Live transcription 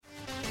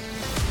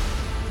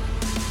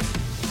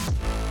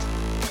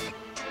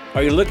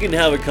Are you looking to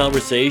have a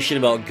conversation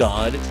about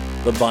God,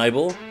 the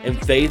Bible,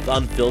 and faith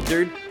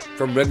unfiltered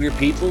from regular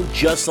people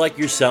just like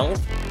yourself?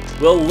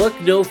 Well, look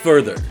no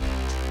further.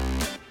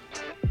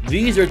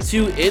 These are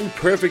two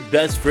imperfect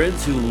best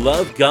friends who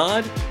love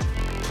God,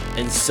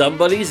 and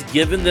somebody's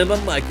given them a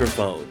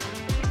microphone.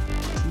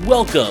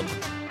 Welcome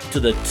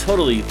to the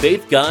Totally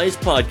Faith Guys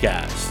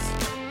podcast.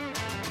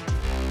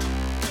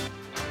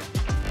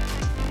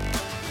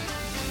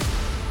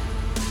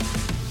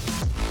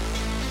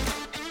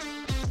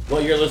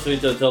 Well, you're listening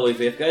to the Totally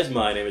Faith Guys.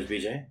 My name is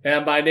BJ.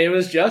 And my name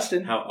is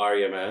Justin. How are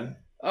you, man?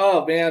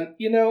 Oh, man.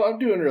 I'm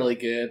doing really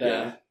good.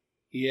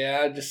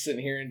 I'm just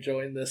sitting here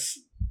enjoying this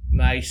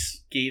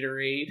nice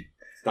Gatorade.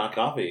 It's not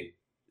coffee.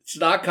 It's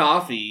not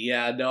coffee.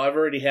 Yeah, no, I've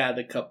already had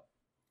a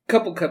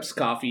couple cups of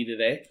coffee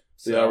today.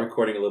 We are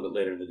recording a little bit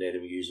later in the day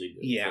than we usually do.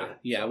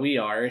 Yeah, we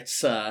are.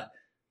 It's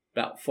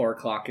about 4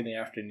 o'clock in the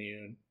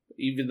afternoon,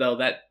 even though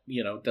that,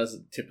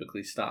 doesn't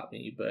typically stop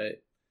me.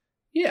 But,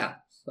 yeah,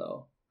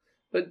 so...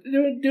 But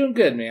doing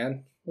good,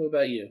 man. What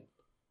about you?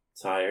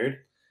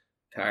 Tired.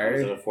 I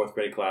was in a 4th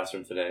grade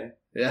classroom today.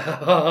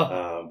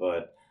 Yeah.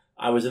 But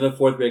I was in a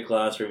 4th grade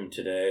classroom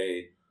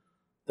today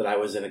that I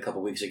was in a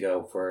couple weeks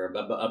ago for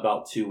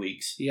about 2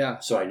 weeks. Yeah.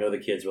 So I know the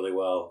kids really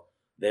well.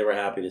 They were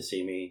happy to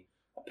see me.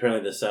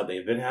 Apparently the sub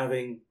they've been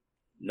having,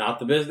 not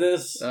the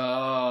business.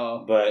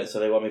 Oh. But so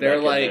they want me back.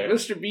 They're like,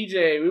 Mr.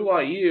 BJ, we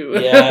want you.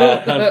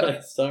 Yeah. I'm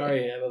like,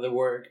 sorry, I have other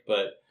work.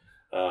 But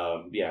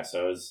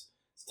so it's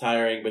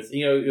tiring, but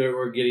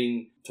we're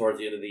getting towards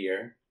the end of the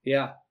year.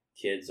 Yeah,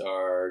 kids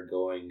are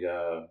going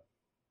a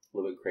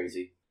little bit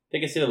crazy. They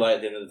can see the light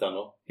at the end of the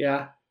tunnel.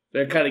 Yeah,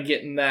 they're kind of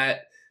getting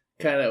that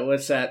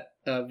what's that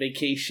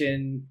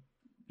vacation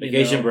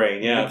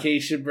brain? Yeah,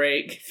 vacation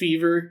break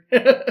fever.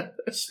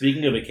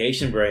 Speaking of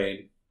vacation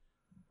brain,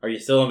 are you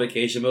still on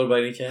vacation mode by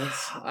any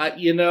chance? I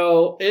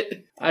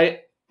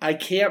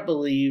can't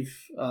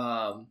believe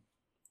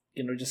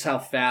just how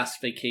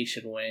fast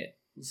vacation went.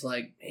 It's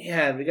like,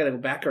 man, we got to go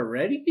back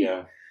already?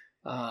 Yeah.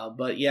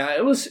 But yeah,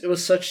 it was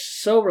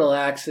so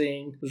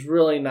relaxing. It was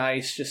really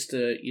nice just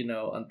to,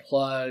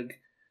 unplug,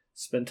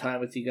 spend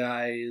time with you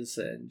guys,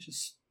 and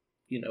just,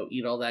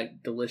 eat all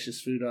that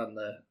delicious food on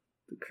the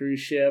cruise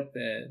ship.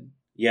 And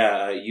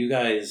yeah, you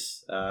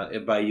guys,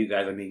 and by you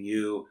guys, I mean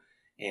you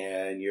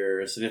and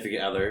your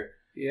significant other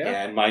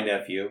and my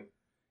nephew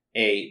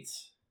ate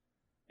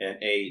and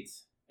ate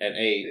and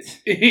ate.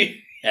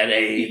 At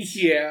 8.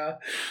 Yeah.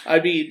 I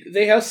mean,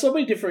 they have so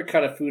many different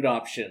kind of food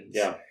options.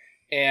 Yeah.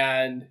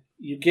 And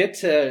you get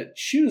to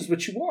choose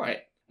what you want.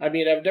 I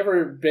mean, I've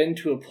never been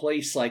to a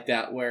place like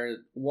that where,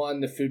 one,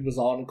 the food was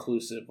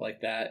all-inclusive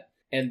like that.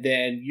 And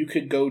then you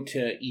could go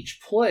to each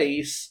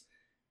place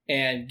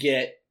and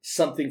get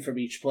something from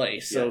each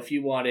place. So if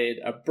you wanted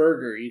a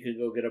burger, you could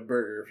go get a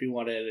burger. If you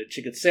wanted a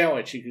chicken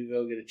sandwich, you could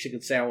go get a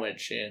chicken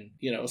sandwich. And,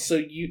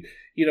 so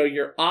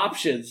your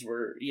options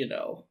were,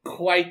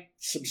 quite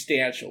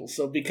substantial.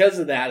 So because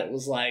of that, it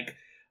was like,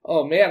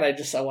 oh man, I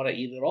want to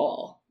eat it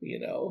all,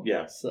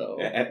 Yeah. So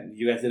and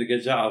you guys did a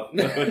good job.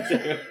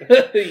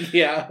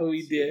 Yeah,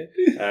 we did.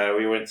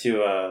 We went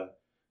to, of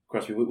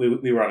course,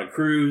 we were on a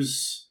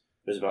cruise.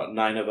 There's about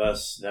 9 of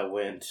us that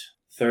went.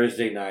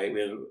 Thursday night, we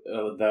had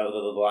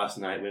the last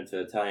night, we went to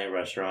an Italian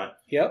restaurant.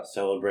 Yep.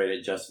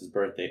 Celebrated Justin's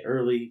birthday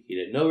early. He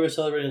didn't know we were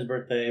celebrating his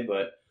birthday,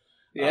 but...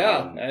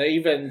 Yeah, I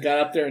even got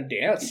up there and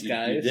danced,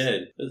 guys. You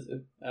did.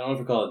 I don't know if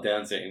we call it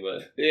dancing,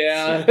 but...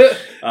 Yeah.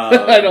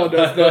 I don't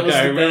know if that was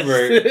I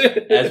remember,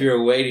 best. as we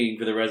were waiting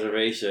for the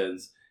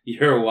reservations,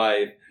 your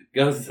wife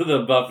goes to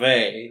the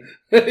buffet.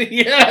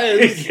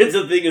 Yes! Gets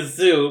a thing of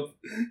soup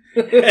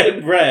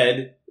and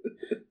bread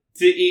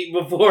to eat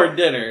before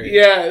dinner.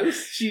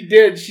 Yes, she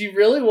did. She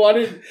really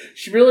wanted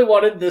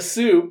the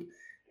soup,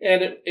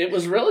 and it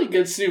was really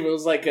good soup. It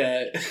was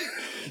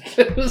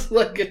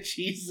like a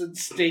cheese and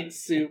steak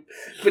soup.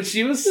 But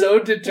she was so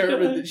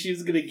determined that she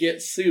was going to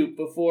get soup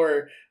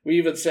before we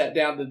even sat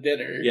down to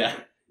dinner. Yeah.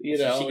 She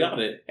got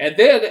it. And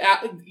then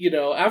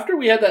after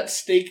we had that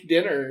steak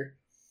dinner,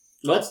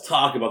 let's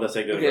talk about that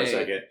steak dinner for a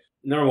second.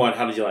 Number one,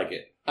 how did you like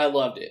it? I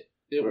loved it.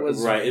 It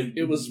was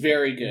It was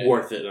very good.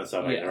 Worth it and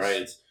stuff like yes. that,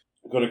 right? It's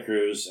going to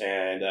cruise,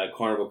 and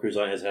Carnival Cruise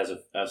Line has a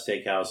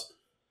steakhouse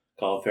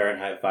called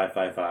Fahrenheit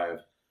 555.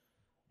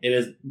 It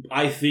is,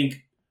 I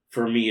think,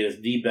 for me, it is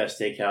the best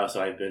steakhouse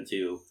I've been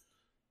to,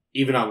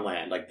 even on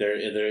land. Like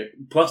they're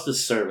plus the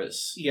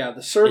service. Yeah,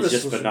 the service is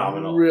just was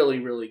phenomenal. Really,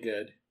 really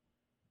good.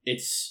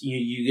 It's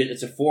you get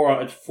it's four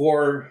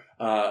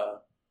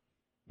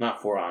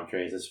not 4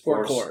 entrees. It's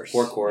 4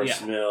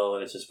 course meal,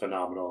 and it's just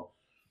phenomenal.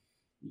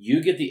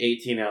 You get the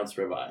 18-ounce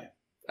ribeye.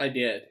 I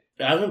did.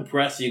 I was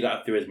impressed you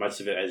got through as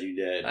much of it as you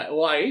did.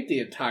 I ate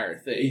the entire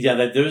thing. Yeah,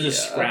 there was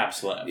just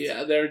scraps left.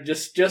 Yeah, they're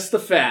just the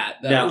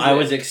fat. Now, I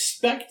was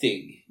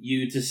expecting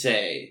you to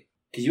say,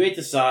 because you ate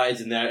the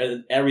sides and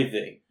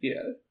everything.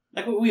 Yeah.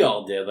 Like what we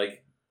all did.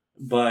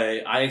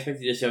 But I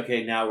expected you to say,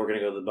 okay, now we're going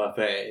to go to the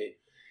buffet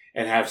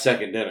and have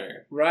second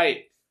dinner.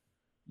 Right.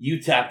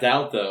 You tapped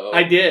out, though.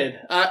 I did.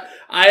 I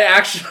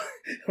actually...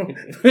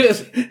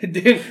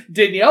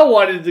 Danielle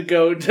wanted to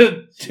go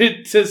to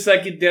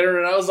second dinner,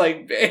 and I was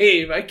like,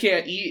 babe, I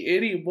can't eat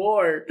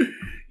anymore,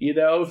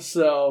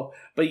 so,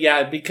 but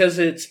yeah, because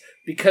it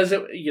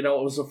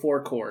was a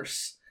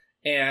 4-course,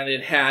 and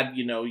it had,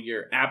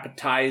 your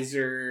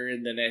appetizer,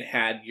 and then it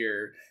had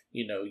your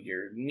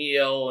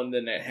meal, and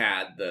then it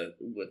had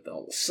with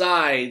all the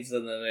sides,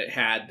 and then it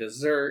had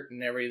dessert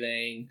and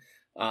everything.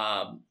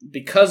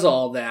 Because of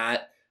all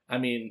that, I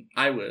mean,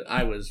 I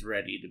was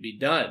ready to be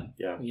done.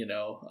 Yeah.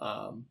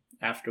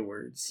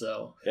 Afterwards.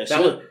 So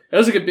yeah,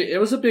 it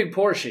was a big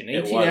portion.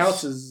 18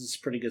 ounces is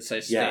a pretty good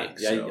sized steak.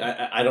 Yeah. So.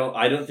 I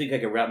don't think I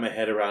could wrap my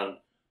head around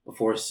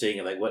before seeing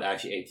it, like what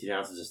actually 18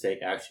 ounces of steak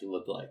actually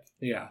looked like.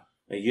 Yeah.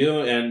 Like you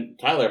and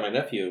Tyler, my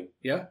nephew,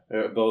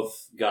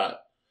 both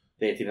got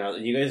the 18 ounces,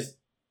 and you guys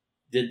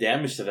did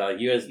damage to that. Like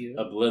you guys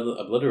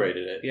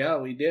obliterated it. Yeah,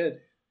 we did.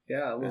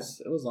 Yeah, it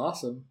was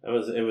awesome. It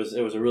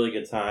was a really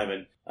good time,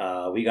 and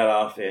we got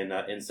off in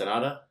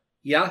Ensenada.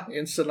 Yeah,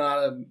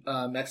 Ensenada,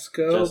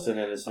 Mexico. Justin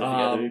and his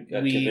together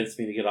convinced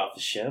me to get off the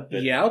ship.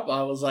 Yep,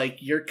 I was like,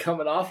 "You're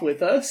coming off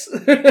with us."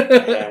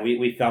 Yeah,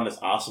 we found this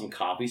awesome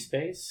coffee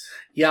space.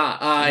 Yeah,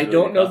 I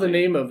don't know the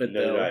name of it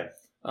though,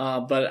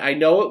 but I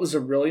know it was a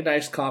really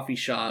nice coffee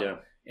shop. Yeah.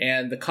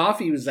 And the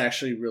coffee was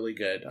actually really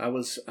good. I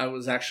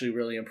was actually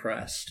really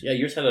impressed. Yeah,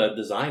 yours had a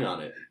design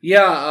on it.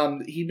 Yeah,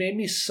 he made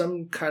me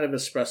some kind of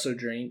espresso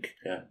drink.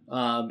 Yeah.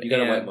 You got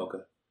a white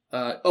mocha.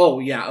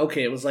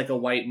 Okay. It was like a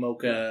white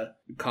mocha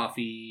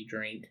coffee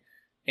drink.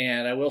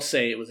 And I will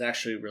say it was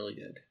actually really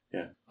good.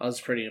 Yeah. I was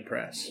pretty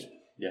impressed.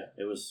 Yeah,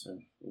 it was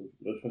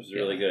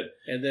really good.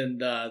 And then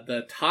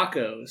the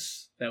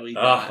tacos that we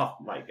got. Oh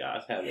my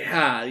gosh.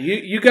 Yeah,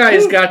 you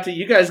guys got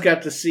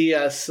to see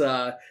us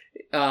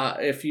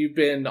if you've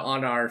been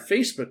on our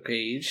Facebook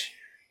page.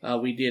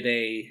 We did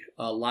a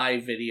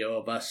live video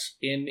of us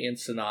in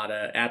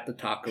Ensenada at the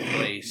taco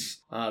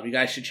place. You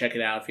guys should check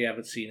it out if you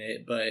haven't seen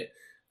it. But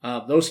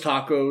those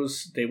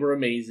tacos, they were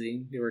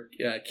amazing. They were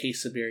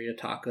quesadilla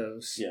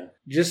tacos. Yeah.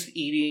 Just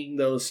eating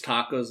those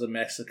tacos in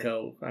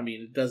Mexico, I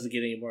mean, it doesn't get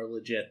any more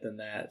legit than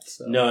that.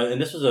 So. No,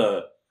 and this was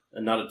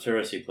not a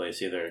touristy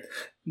place either.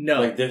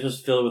 No. Like, this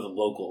was filled with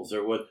locals.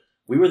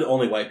 We were the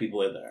only white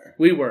people in there.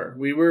 We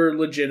were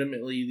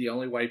legitimately the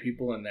only white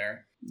people in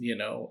there,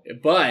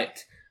 but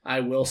I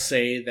will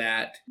say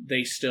that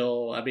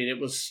it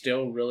was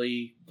still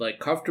really like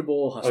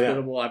comfortable,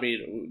 hospitable. Oh, yeah. I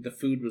mean, the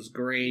food was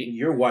great.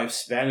 Your wife's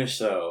Spanish,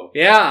 though.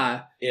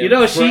 Yeah.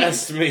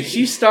 Impressed me.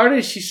 She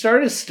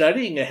started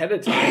studying ahead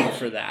of time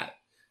for that.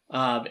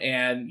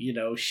 And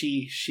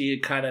she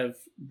had kind of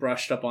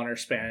brushed up on her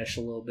Spanish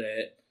a little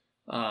bit.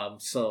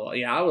 So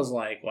yeah, I was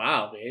like,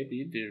 wow, babe,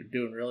 you're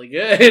doing really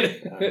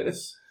good.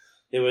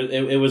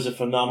 It was a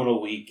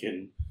phenomenal week,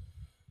 and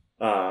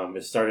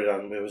we started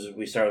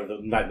the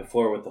night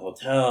before with the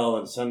hotel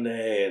and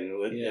Sunday, and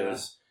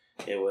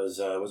it was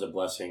a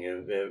blessing.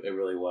 It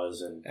really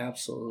was, and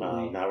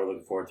absolutely. Now we're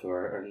looking forward to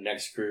our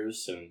next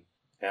cruise, and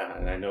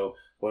I know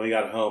when we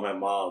got home, my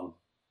mom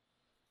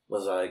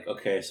was like,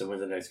 okay, so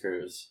when's the next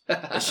cruise?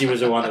 And she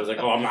was the one that was like,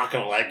 oh, I'm not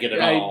going to like it at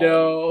all. I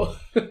know.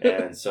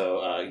 And so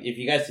if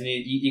you guys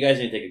need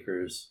to take a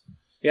cruise.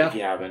 Yeah. If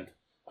you haven't,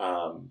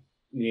 you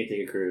need to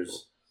take a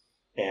cruise.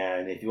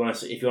 And if you want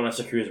us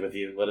to cruise with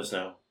you, let us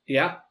know.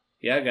 Yeah.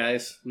 Yeah,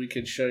 guys. We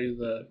can show you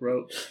the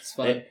ropes. It's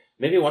fun.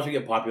 Maybe once we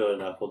get popular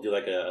enough, we'll do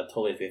like a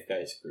Totally Faith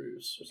Guys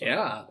cruise or something.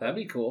 Yeah, that'd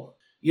be cool.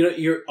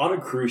 You're on a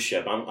cruise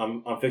ship.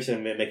 I'm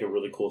fixing to make a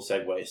really cool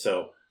segue.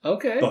 So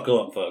okay,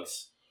 buckle up,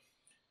 folks.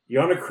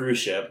 You're on a cruise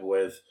ship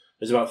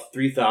there's about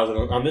 3,000,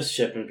 on this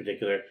ship in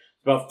particular,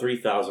 about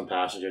 3,000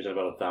 passengers and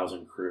about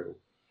 1,000 crew.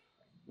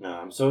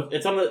 So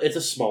it's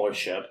a smaller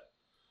ship.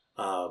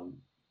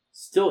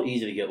 Still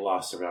easy to get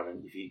lost around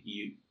in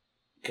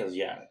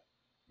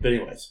But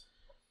anyways,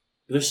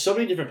 there's so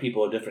many different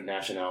people of different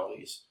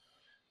nationalities,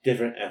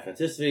 different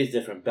ethnicities,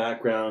 different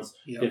backgrounds,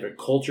 different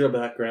cultural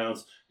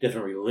backgrounds,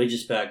 different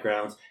religious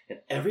backgrounds,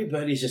 and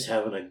everybody's just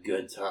having a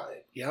good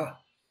time. Yeah.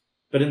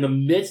 But in the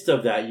midst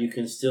of that, you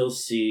can still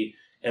see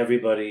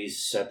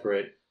everybody's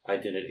separate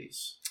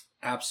identities.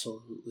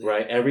 Absolutely.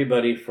 Right?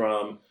 Everybody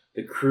from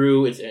the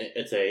crew, it's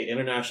a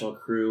international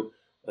crew.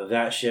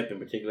 That ship in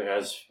particular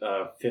has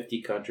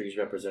 50 countries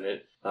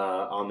represented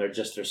on their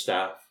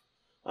staff.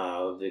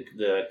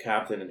 The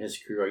captain and his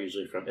crew are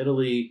usually from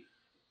Italy.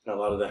 A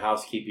lot of the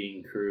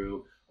housekeeping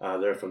crew,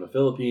 they're from the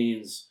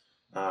Philippines.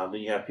 Then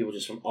you have people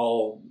just from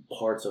all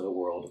parts of the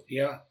world.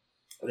 Yeah.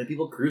 And then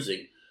people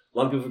cruising. A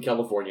lot of people from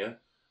California.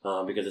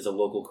 Because it's a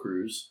local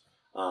cruise.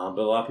 But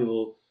a lot of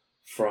people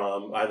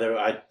from I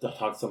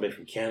talked to somebody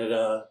from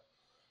Canada,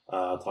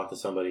 talked to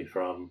somebody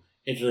from,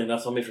 interestingly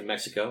enough, somebody from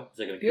Mexico.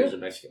 They're going to cruise in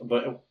Mexico.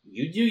 But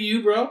you do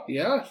you, bro.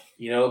 Yeah.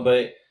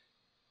 But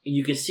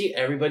you can see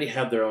everybody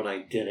have their own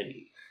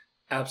identity.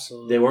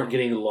 Absolutely. They weren't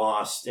getting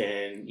lost,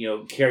 and,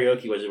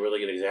 karaoke was a really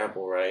good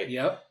example, right?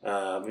 Yep.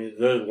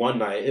 There was one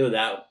night,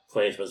 that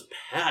place was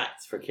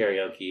packed for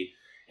karaoke.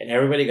 And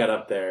everybody got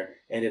up there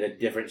and did a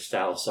different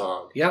style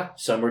song. Yeah.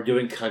 Some were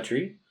doing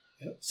country.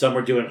 Yep. Some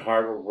were doing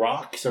hard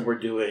rock. Some were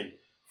doing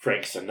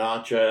Frank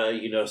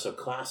Sinatra, some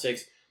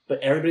classics. But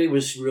everybody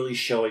was really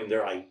showing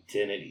their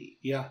identity.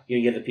 Yeah.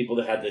 You get the people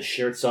that had the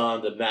shirts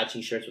on, the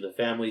matching shirts with the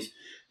families.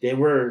 They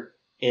were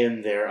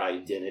in their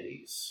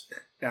identities.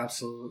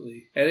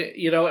 Absolutely. And,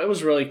 it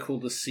was really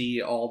cool to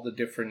see all the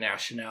different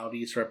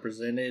nationalities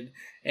represented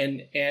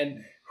and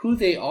who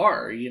they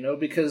are,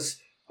 because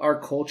our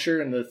culture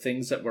and the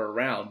things that we're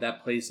around,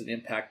 that plays an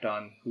impact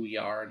on who we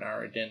are and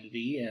our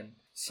identity. And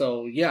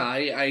so, yeah,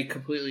 I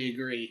completely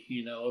agree.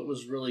 It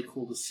was really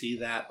cool to see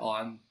that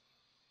on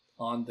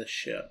the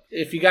ship.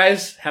 If you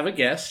guys haven't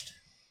guessed,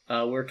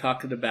 we're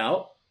talking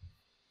about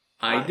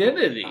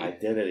identity.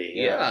 Identity,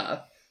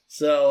 yeah.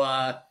 So,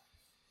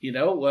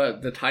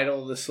 what the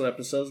title of this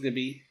episode is going to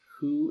be,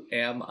 Who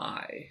Am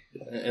I?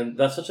 And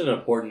that's such an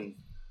important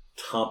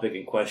topic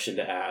and question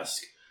to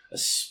ask,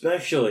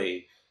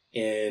 especially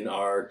in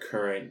our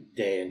current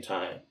day and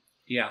time.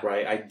 Yeah.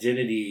 Right?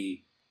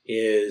 Identity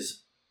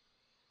is,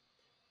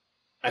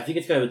 I think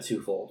it's kind of a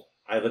twofold.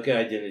 I look at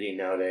identity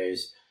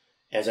nowadays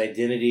as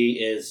identity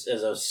is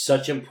of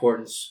such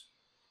importance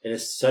and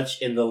is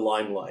such in the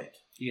limelight.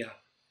 Yeah.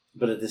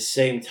 But at the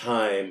same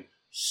time,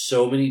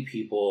 so many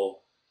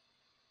people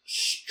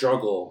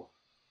struggle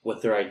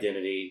with their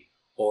identity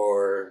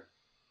or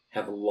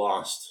have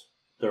lost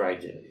their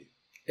identity.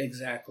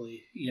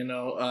 Exactly.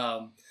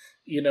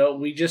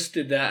 We just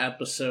did that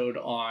episode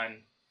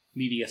on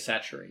media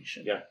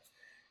saturation. Yeah.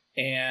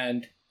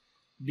 And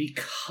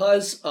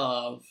because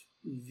of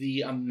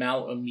the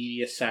amount of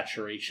media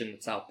saturation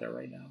that's out there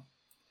right now,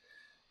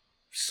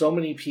 so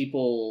many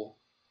people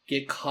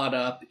get caught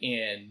up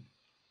in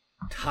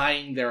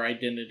tying their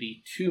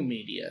identity to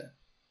media,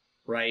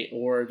 right?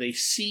 Or they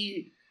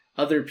see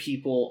other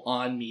people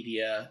on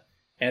media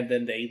and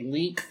then they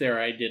link their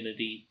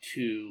identity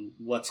to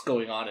what's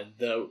going on in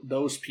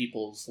those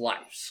people's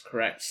lives,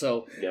 correct?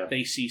 So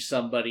They see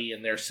somebody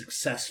and they're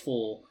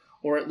successful,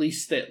 or at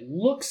least it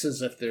looks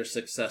as if they're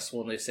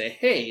successful, and they say,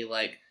 hey,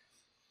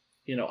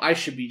 I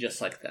should be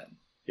just like them.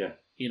 Yeah.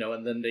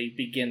 And then they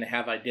begin to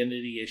have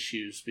identity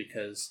issues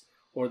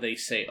or they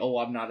say, oh,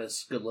 I'm not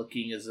as good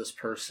looking as this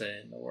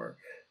person,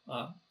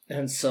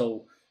 and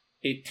so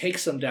it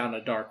takes them down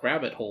a dark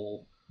rabbit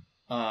hole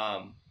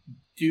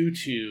due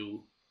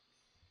to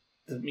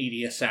the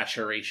media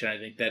saturation. I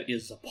think that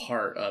is a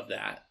part of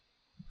that.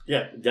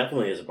 Yeah,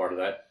 definitely is a part of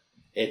that.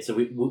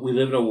 We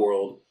live in a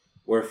world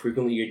where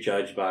frequently you're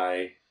judged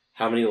by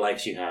how many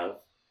likes you have,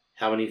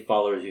 how many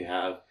followers you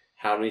have,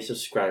 how many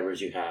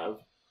subscribers you have.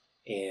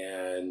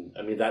 And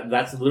I mean,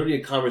 that's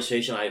literally a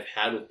conversation I've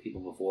had with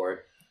people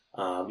before.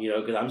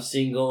 Because I'm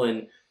single,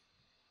 and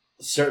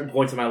certain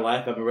points in my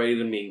life I've been ready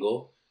to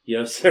mingle.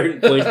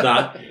 Certain points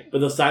not. But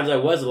those times a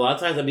lot of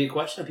times, a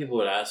question that people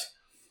would ask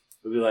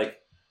would be like,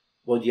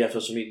 well, do you have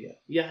social media?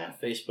 Yeah, I have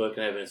Facebook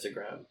and I have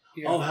Instagram.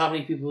 Yeah. Oh, how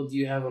many people do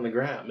you have on the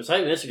gram? It's not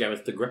even Instagram,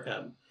 it's the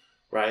gram,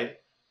 right?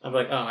 I'm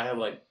like, oh, I have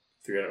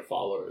 300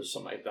 followers,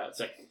 something like that. It's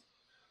like,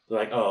 they're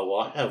like, oh,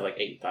 well, I have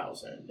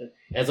 8,000. And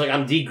it's like,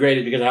 I'm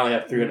degraded because I only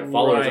have 300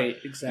 followers. Right,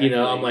 exactly.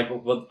 I'm like,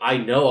 well, I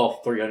know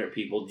all 300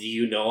 people. Do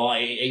you know all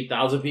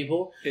 8,000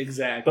 people?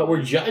 Exactly. But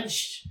we're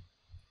judged.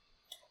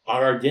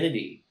 Our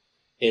identity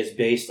is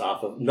based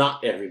off of,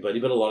 not everybody,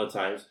 but a lot of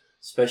times,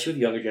 especially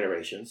with younger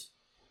generations,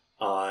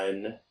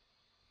 on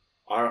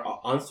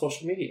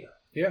social media.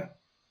 Yeah.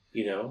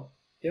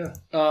 Yeah.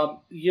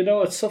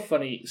 It's so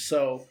funny.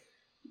 So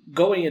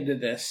going into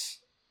this,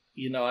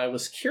 I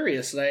was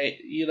curious, and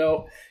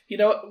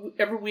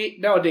every week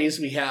nowadays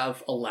we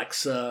have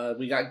Alexa,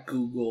 we got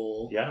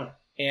Google. Yeah.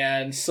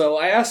 And so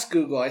I asked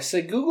Google, I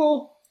said,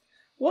 Google,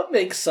 what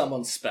makes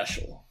someone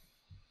special?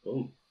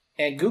 Ooh.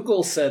 And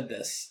Google said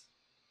this: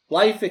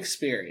 life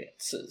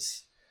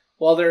experiences.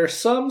 While there are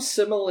some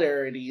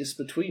similarities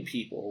between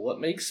people, what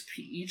makes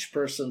each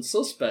person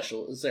so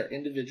special is their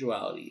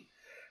individuality.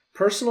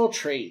 Personal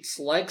traits,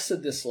 likes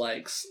and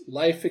dislikes,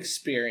 life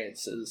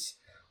experiences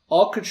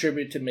all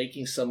contribute to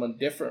making someone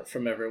different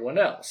from everyone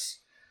else.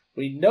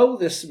 We know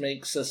this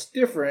makes us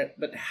different,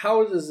 but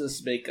how does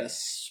this make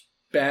us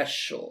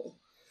special?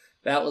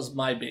 That was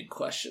my big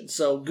question.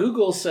 So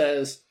Google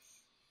says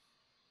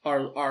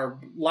our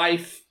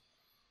life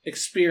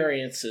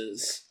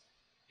experiences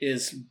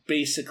is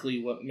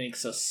basically what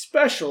makes us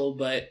special,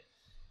 but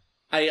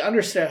I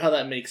understand how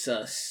that makes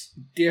us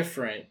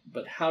different,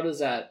 but how does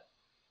that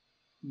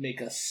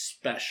make us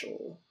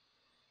special?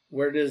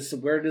 Where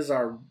does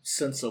our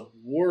sense of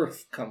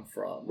worth come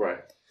from?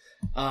 Right.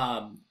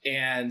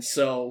 And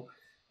so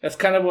that's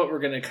kind of what we're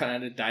going to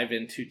kind of dive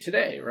into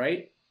today,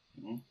 right?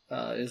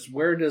 Mm-hmm. Is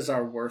where does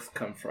our worth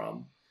come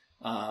from,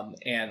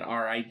 and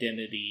our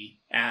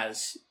identity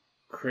as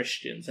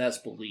Christians, as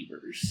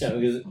believers. Yeah,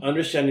 because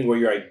understanding where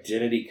your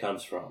identity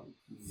comes from,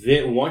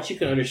 then once you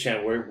can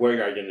understand where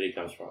your identity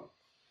comes from,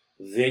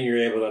 then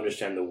you're able to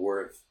understand the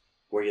worth,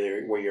 where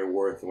your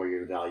worth and where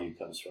your value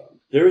comes from.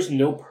 There is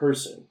no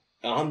person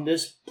on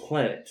this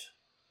planet,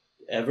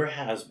 ever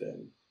has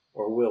been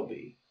or will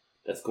be,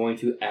 that's going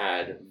to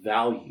add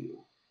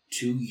value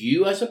to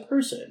you as a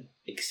person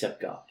except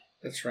God.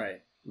 That's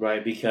right.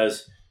 Right?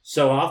 Because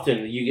So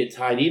often you get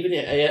tied, even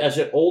as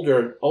an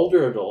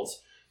older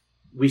adults,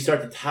 we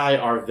start to tie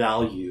our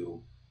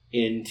value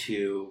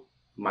into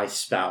my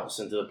spouse,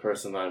 into the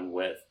person I'm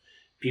with.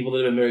 People that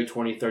have been married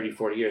 20, 30,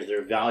 40 years,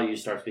 their value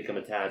starts to become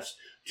attached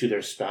to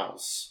their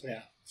spouse.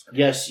 Yeah.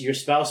 Yes, your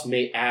spouse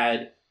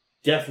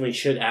definitely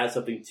should add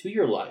something to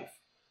your life,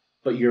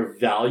 but your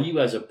value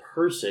as a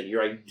person,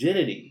 your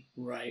identity,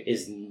 right,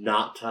 is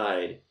not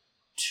tied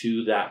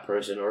to that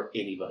person or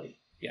anybody.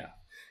 Yeah.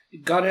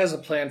 God has a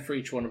plan for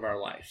each one of our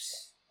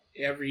lives.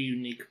 Every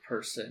unique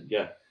person.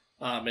 Yeah.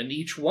 And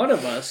each one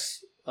of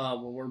us,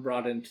 when we're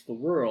brought into the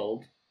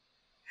world,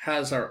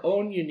 has our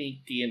own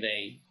unique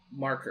DNA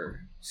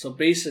marker. So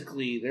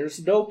basically,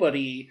 there's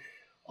nobody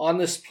on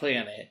this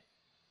planet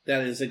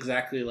that is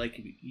exactly like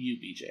you,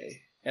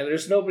 BJ. And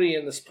there's nobody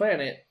in this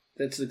planet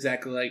that's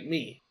exactly like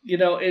me. You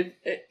know,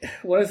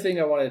 one thing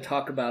I want to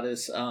talk about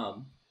is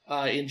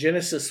in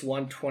Genesis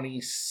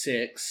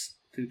 1:26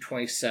 through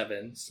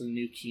 27, so the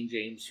New King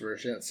James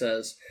Version, it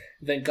says,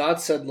 "Then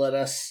God said, let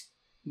us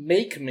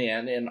make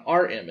man in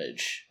our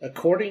image,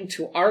 according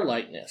to our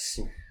likeness,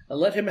 and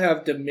let him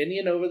have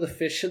dominion over the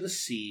fish of the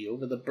sea,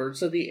 over the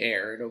birds of the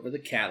air, and over the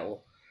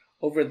cattle,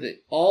 over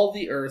all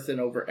the earth,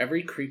 and over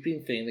every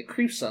creeping thing that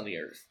creeps on the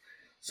earth.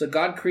 So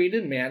God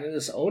created man in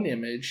his own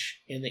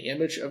image. In the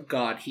image of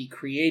God he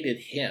created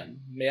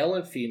him. Male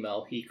and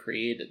female he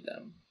created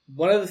them."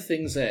 One of the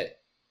things that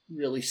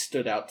really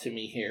stood out to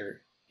me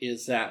here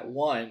is that,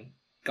 one,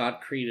 God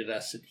created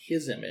us in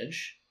his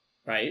image,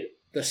 right?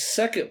 The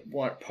second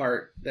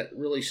part that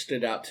really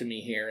stood out to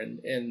me here, and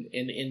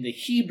in the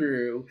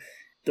Hebrew,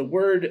 the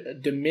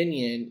word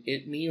dominion,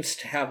 it means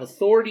to have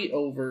authority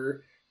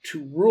over,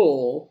 to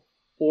rule,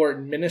 or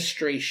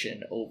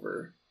administration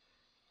over.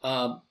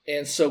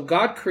 And so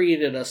God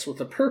created us with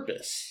a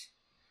purpose,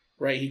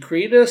 right? He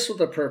created us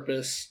with a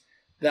purpose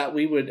that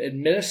we would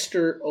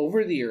administer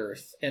over the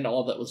earth and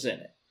all that was in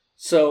it.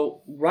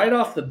 So right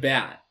off the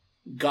bat,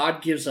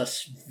 God gives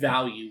us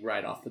value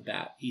right off the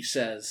bat. He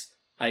says,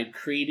 I'm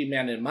creating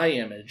man in my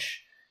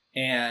image,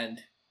 and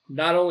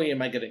not only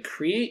am I going to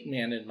create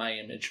man in my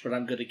image, but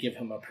I'm going to give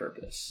him a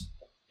purpose.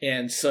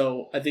 And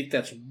so I think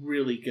that's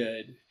really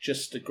good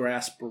just to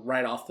grasp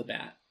right off the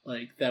bat,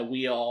 like that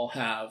we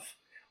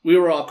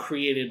were all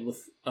created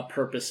with a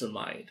purpose in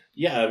mind.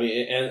 Yeah, I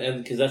mean,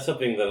 and because that's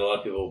something that a lot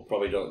of people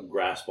probably don't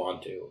grasp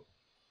onto,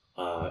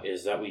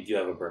 is that we do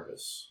have a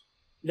purpose.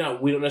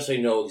 Now, we don't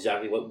necessarily know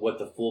exactly what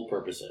the full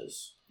purpose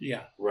is.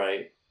 Yeah.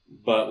 Right?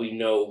 But we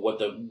know what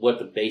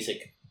the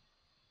basic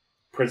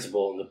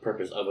principle and the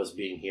purpose of us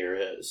being here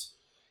is.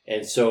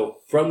 And so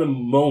from the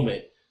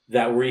moment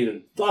that we're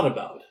even thought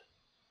about,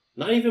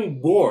 not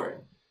even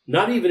born,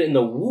 not even in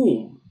the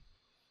womb,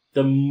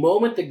 the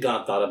moment that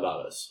God thought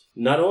about us,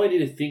 not only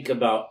did he think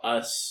about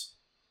us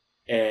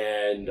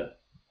and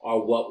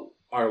what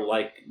our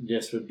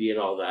likeness would be and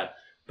all that,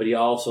 but he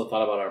also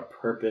thought about our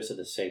purpose at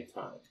the same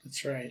time.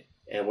 That's right.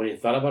 And when he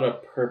thought about our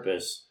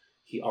purpose,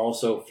 he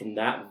also, from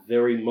that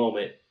very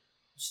moment,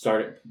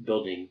 started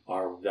building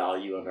our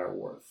value and our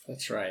worth.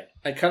 That's right.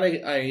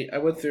 I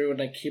went through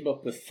and I came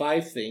up with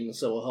 5 things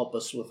that will help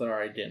us with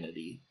our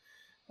identity.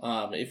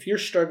 If you're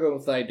struggling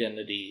with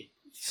identity,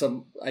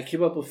 I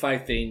came up with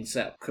 5 things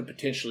that could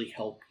potentially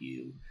help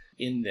you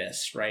in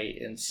this, right?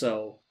 And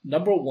so,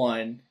 number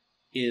 1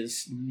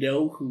 is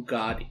know who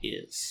God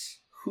is.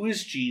 Who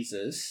is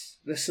Jesus?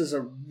 This is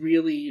a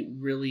really,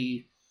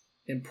 really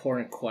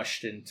important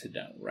question to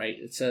know, right?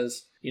 It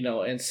says,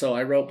 and so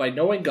I wrote, by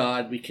knowing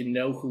God, we can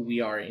know who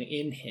we are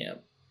in him.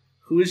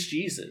 Who is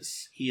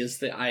Jesus? He is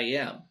the I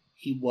am.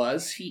 He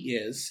was, he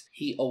is,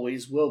 he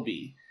always will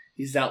be.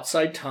 He's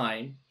outside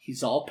time.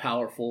 He's all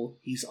powerful.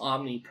 He's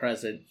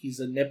omnipresent. He's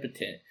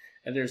omnipotent.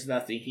 And there's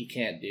nothing he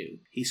can't do.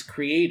 He's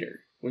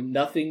creator. With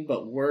nothing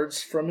but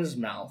words from his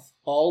mouth,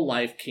 all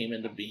life came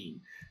into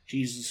being.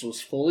 Jesus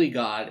was fully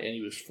God and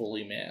he was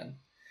fully man.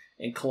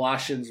 In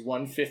Colossians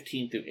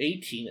 1:15 through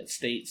 18, it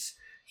states,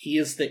 he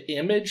is the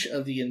image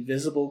of the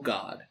invisible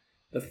God,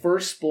 the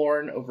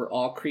firstborn over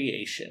all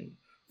creation.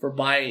 For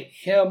by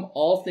him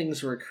all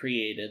things were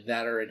created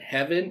that are in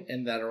heaven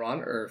and that are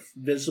on earth,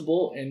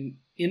 visible and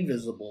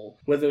invisible,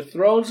 whether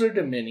thrones or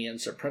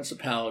dominions or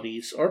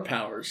principalities or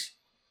powers.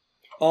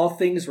 All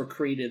things were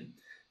created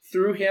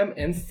through him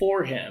and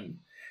for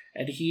him,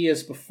 and he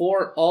is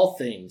before all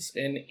things,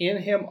 and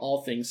in him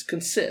all things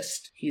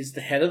consist. He is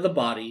the head of the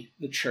body,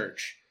 the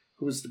church,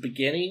 who is the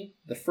beginning,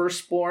 the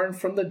firstborn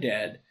from the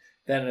dead,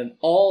 that in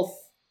all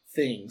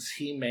things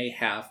he may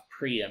have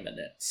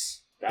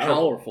preeminence.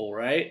 Powerful,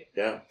 right?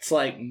 Yeah. It's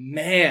like,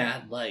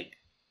 man,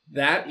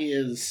 that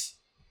is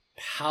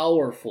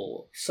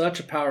powerful. Such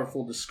a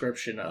powerful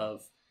description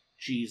of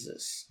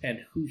Jesus and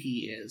who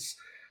he is.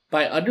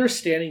 By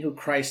understanding who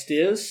Christ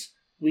is,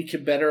 we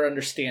can better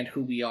understand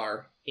who we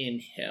are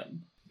in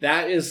him.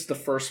 That is the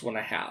first one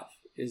I have,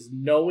 is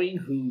knowing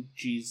who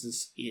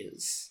Jesus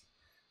is.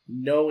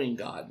 Knowing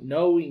God,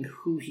 knowing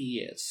who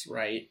he is,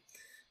 right?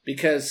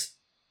 Because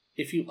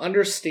if you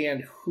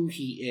understand who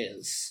he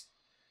is,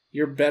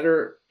 you're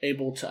better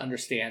able to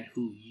understand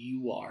who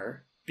you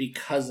are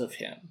because of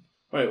him.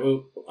 Right.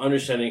 Well,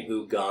 understanding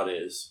who God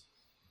is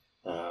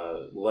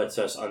lets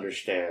us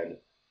understand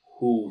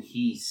who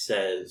He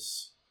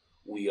says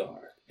we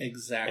are.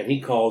 Exactly. And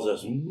He calls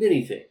us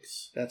many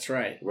things. That's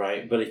right.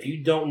 Right? But if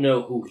you don't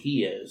know who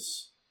He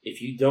is,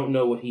 if you don't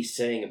know what He's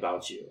saying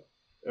about you,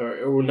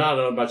 or not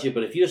about you,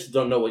 but if you just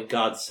don't know what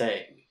God's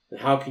saying, then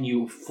how can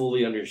you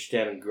fully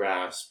understand and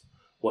grasp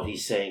what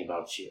He's saying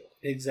about you?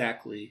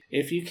 Exactly.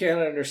 If you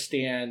can't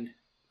understand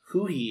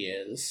who He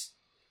is,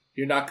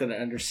 you're not going to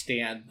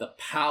understand the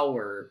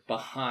power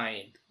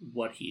behind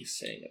what He's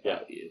saying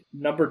about you.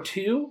 Number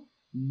 2,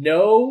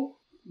 know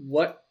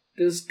what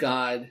does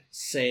God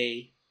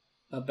say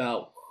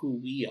about who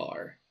we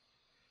are.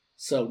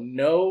 So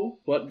know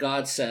what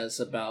God says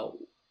about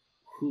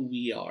who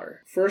we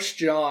are. 1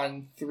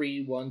 John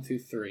 3,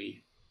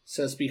 1-3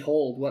 says,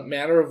 "Behold, what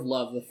manner of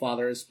love the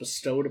Father has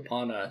bestowed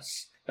upon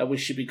us, that we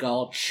should be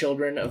called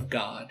children of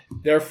God.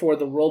 Therefore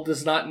the world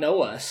does not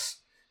know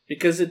us,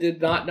 because it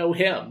did not know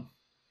Him.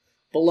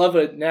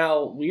 Beloved,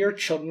 now we are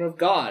children of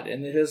God,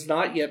 and it has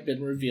not yet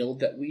been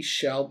revealed that we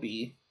shall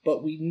be.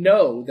 But we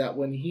know that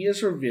when He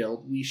is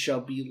revealed, we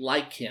shall be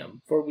like Him.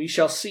 For we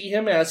shall see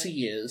Him as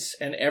He is,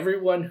 and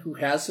everyone who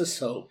has this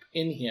hope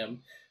in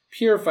Him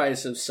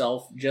purifies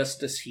himself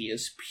just as He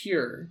is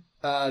pure."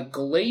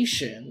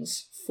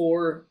 Galatians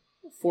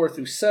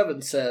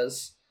 4:4-7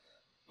 says,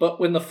 "But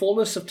when the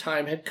fullness of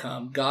time had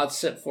come, God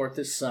sent forth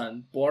His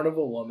Son, born of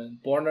a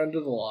woman, born under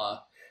the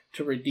law,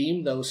 to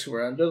redeem those who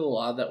are under the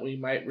law, that we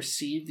might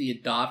receive the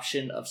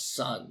adoption of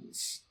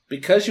sons.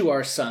 Because you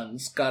are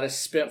sons, God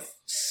has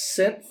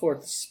sent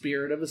forth the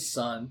Spirit of His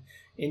Son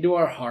into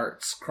our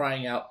hearts,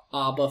 crying out,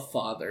 'Abba,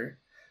 Father.'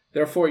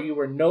 Therefore you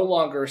are no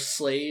longer a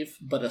slave,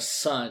 but a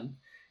son,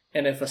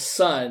 and if a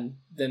son,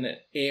 then an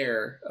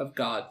heir of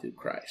God through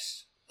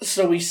Christ."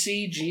 So we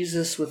see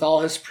Jesus with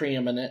all His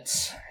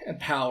preeminence and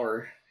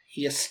power.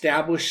 He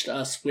established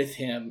us with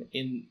Him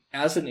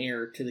as an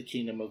heir to the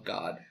kingdom of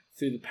God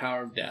through the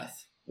power of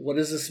death. What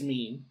does this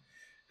mean?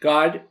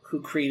 God,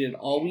 who created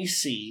all we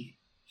see,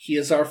 He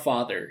is our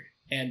Father,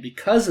 and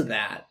because of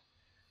that,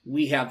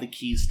 we have the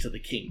keys to the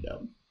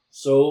kingdom.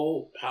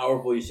 So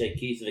powerful, you say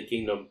keys to the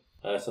kingdom.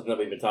 Something that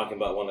we've been talking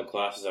about in one of the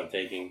classes I'm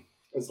taking.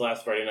 This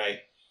last Friday night,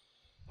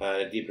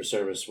 at a deeper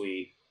service,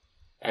 we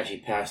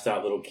actually passed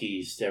out little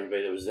keys to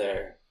everybody that was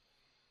there.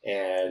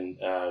 And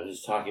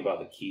just talking about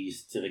the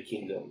keys to the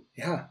kingdom.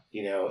 Yeah.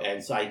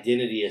 And so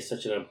identity is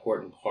such an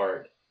important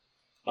part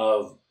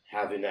of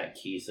having that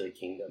keys to the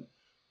kingdom.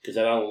 Because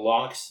that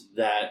unlocks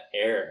that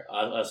heir,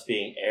 us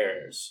being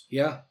heirs.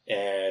 Yeah.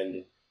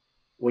 And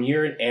when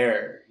you're an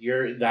heir,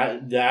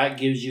 that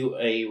gives you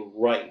a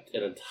right,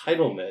 an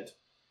entitlement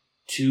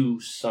to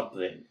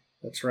something.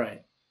 That's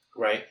right.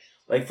 Right?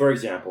 Like, for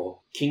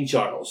example, King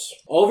Charles.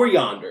 Over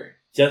yonder,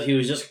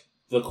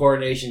 the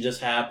coronation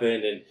just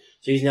happened, and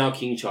so he's now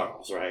King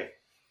Charles, right?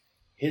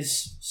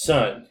 His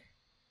son,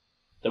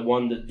 the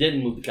one that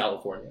didn't move to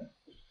California,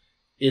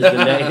 is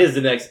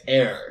the next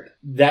heir.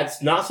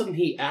 That's not something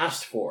he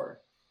asked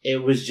for.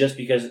 It was just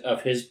because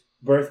of his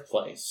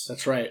birthplace.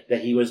 That's right.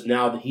 That he's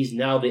now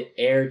the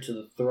heir to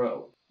the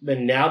throne. But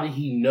now that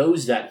he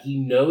knows that, he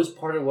knows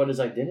part of what his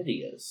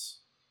identity is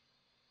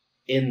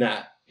in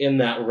that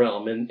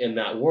realm, in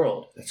that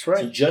world. That's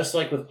right. So just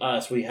like with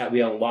us, we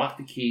unlock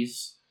the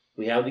keys.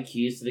 We have the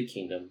keys to the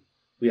kingdom.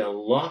 We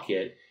unlock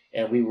it,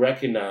 and we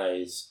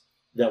recognize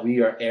that we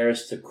are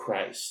heirs to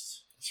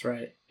Christ. That's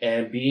right.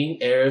 And being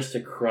heirs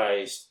to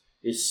Christ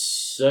is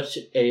such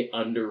a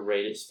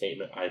underrated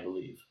statement, I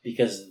believe,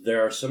 because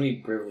there are so many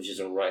privileges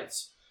and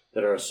rights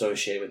that are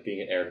associated with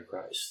being an heir to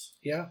Christ.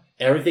 Yeah.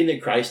 Everything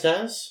that Christ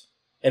has,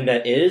 and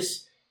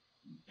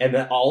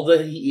that all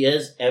that He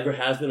is, ever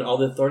has been, all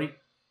the authority,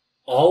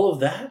 all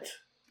of that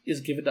is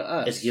given to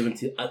us. Is given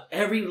to us.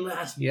 Every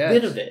last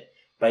bit of it.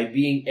 By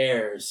being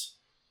heirs,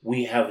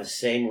 we have the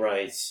same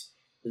rights,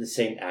 the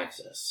same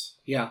access.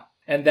 Yeah.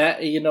 And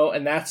that,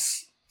 and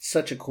that's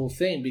such a cool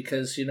thing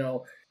because,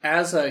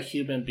 as a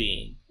human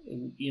being,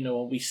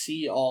 we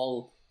see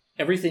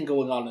everything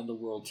going on in the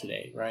world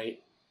today, right?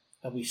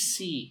 And we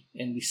see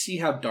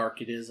how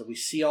dark it is, and we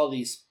see all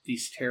these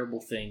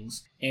terrible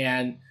things.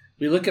 And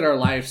we look at our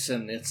lives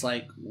and it's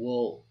like,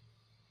 well,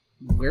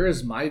 where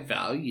is my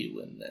value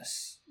in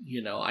this?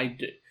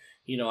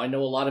 I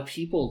know a lot of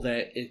people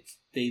that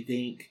they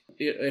think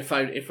if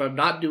I'm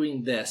not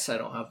doing this, I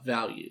don't have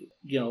value.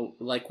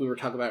 Like we were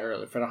talking about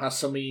earlier, if I don't have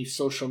so many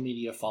social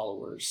media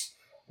followers,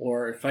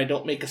 or if I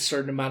don't make a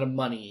certain amount of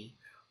money,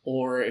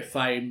 or if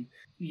I'm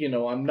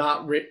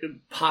not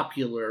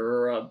popular,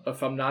 or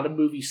if I'm not a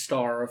movie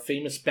star or a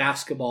famous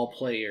basketball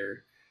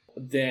player,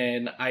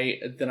 then I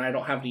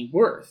don't have any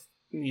worth.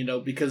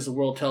 Because the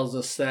world tells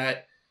us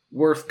that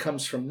worth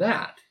comes from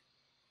that.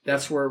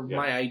 That's where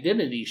my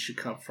identity should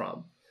come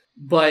from.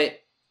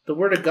 But the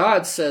Word of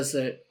God says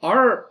that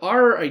our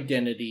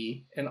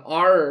identity and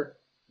our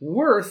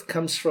worth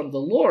comes from the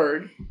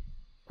Lord,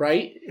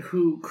 right?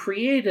 Who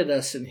created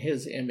us in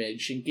His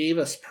image and gave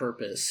us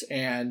purpose.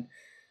 And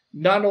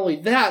not only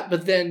that,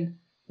 but then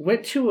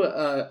went to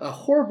a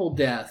horrible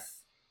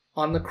death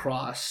on the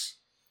cross,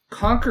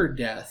 conquered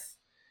death,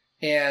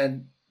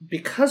 And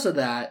because of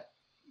that,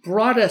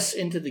 brought us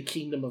into the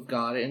kingdom of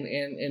God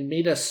and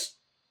made us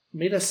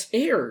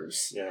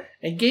heirs,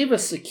 and gave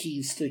us the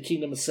keys to the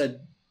kingdom and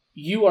said,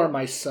 "You are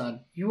my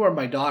son, you are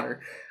my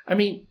daughter." I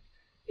mean,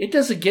 it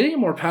doesn't get any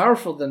more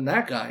powerful than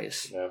that,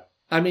 guys. Yeah.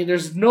 I mean,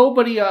 there's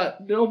nobody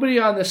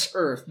on this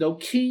earth, no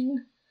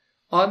king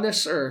on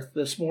this earth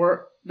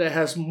that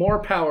has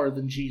more power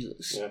than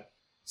Jesus. Yeah.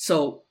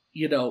 So,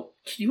 can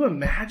you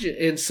imagine?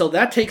 And so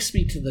that takes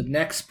me to the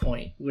next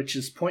point, which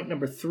is point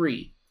number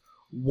 3.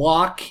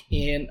 Walk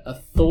in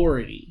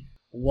authority.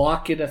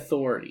 Walk in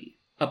authority.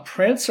 A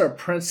prince or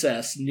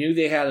princess knew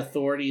they had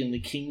authority in the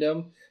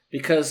kingdom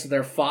because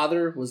their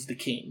father was the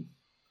king.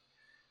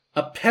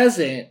 A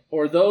peasant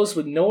or those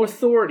with no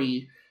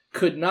authority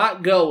could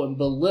not go and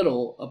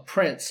belittle a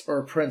prince or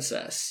a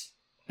princess.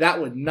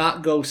 That would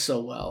not go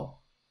so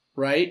well,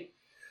 right?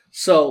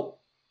 So,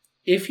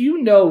 if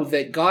you know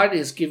that God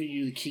is giving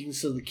you the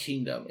keys of the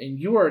kingdom and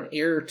you are an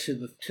heir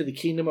to the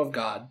kingdom of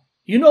God,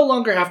 you no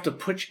longer have to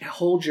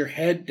hold your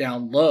head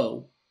down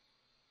low.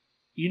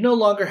 You no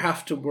longer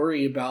have to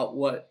worry about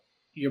what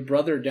your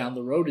brother down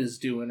the road is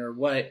doing or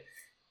what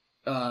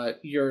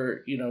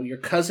your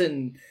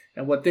cousin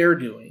and what they're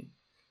doing.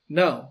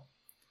 No.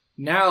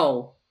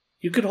 Now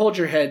you could hold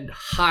your head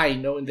high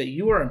knowing that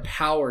you are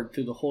empowered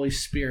through the Holy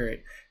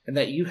Spirit and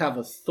that you have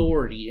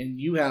authority and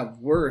you have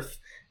worth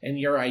and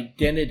your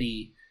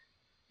identity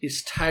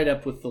is tied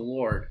up with the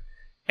Lord.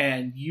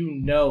 And you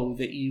know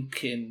that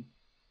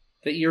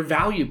that you're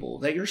valuable,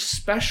 that you're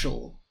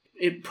special.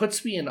 It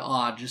puts me in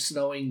awe just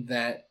knowing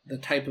that the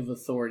type of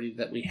authority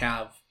that we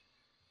have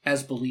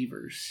as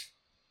believers.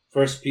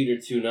 1 Peter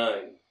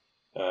 2:9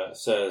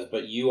 says,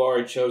 "But you are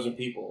a chosen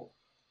people,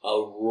 a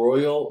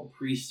royal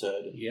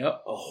priesthood,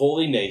 a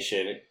holy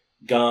nation,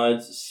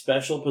 God's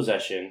special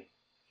possession,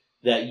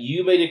 that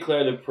you may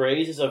declare the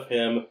praises of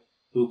him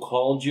who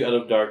called you out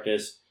of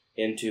darkness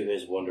into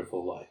his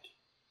wonderful light."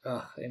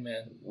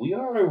 Amen. We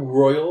are a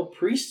royal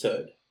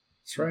priesthood.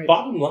 That's right.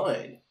 Bottom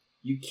line,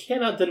 you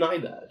cannot deny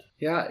that.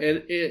 Yeah,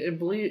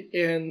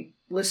 and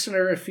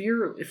listener, if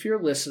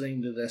you're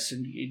listening to this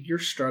and you're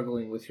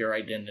struggling with your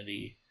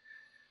identity,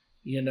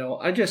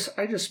 I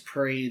just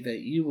pray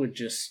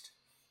that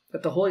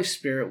that the Holy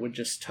Spirit would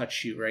just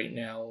touch you right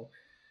now,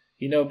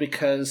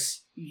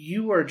 because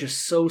you are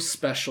just so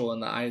special in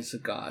the eyes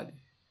of God.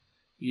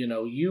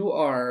 You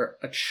are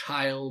a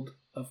child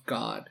of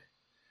God,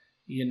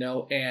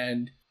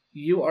 and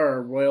you are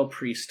a royal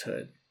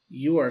priesthood.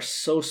 You are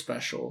so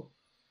special.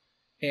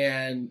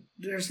 And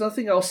there's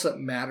nothing else that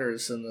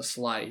matters in this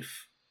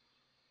life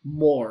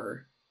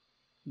more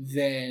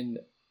than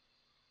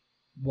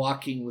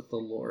walking with the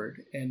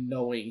Lord and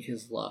knowing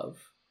his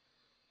love.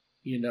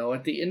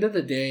 At the end of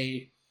the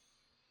day,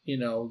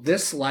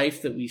 this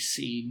life that we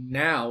see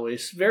now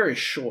is very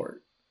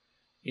short.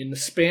 In the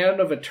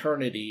span of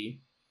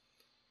eternity,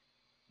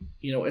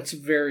 it's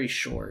very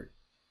short.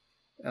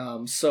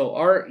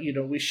 So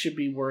we should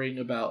be worrying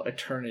about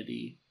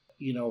eternity.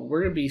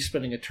 We're going to be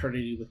spending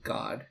eternity with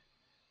God,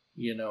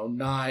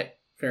 not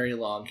very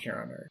long here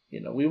on earth.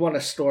 We want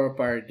to store up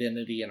our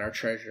identity and our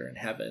treasure in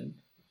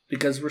heaven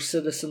because we're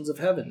citizens of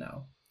heaven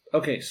now.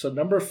 Okay, so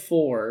number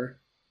 4,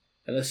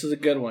 and this is a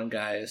good one,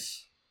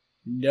 guys.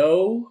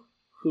 Know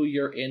who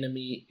your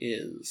enemy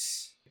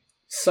is.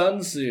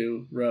 Sun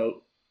Tzu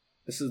wrote,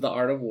 this is The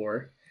Art of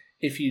War,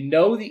 "If you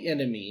know the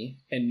enemy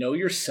and know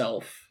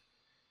yourself,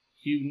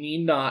 you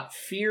need not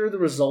fear the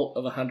result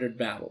of 100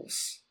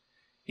 battles.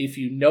 If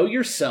you know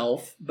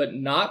yourself, but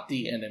not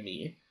the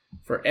enemy,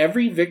 for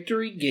every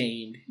victory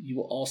gained, you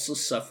will also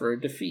suffer a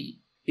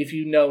defeat. If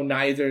you know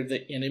neither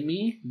the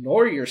enemy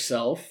nor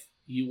yourself,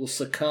 you will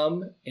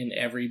succumb in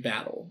every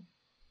battle."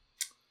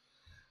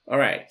 All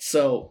right,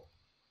 so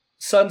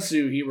Sun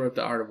Tzu, he wrote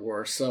The Art of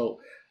War. So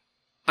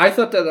I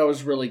thought that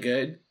was really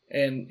good,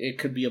 and it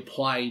could be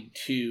applied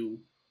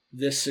to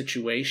this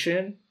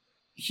situation.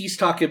 He's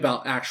talking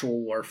about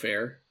actual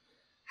warfare.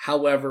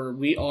 However,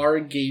 we are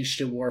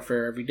engaged in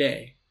warfare every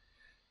day.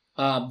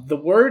 The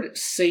word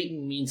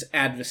Satan means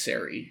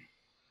adversary.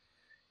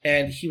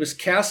 And he was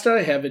cast out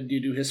of heaven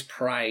due to his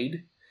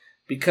pride.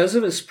 Because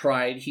of his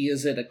pride, he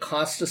is in a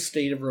constant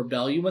state of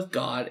rebellion with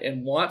God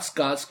and wants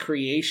God's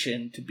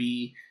creation to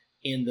be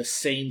in the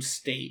same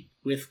state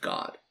with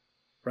God.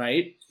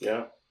 Right?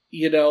 Yeah.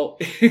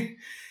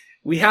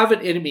 We have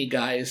an enemy,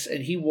 guys,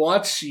 and he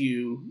wants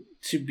you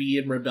to be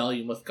in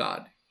rebellion with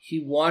God. He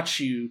wants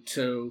you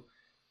to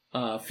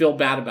feel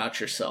bad about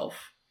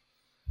yourself.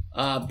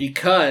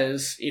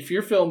 Because if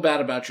you're feeling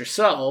bad about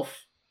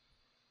yourself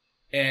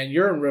and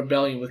you're in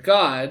rebellion with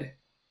God,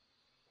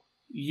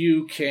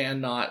 you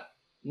cannot,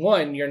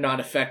 one, you're not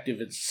effective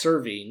in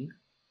serving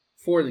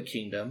for the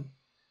kingdom.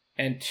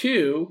 And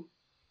 2,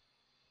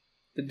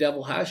 the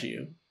devil has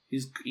you.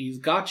 He's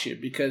got you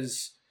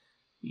because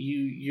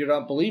you're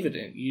not believing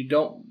it. You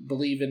don't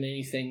believe in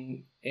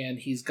anything, and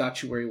he's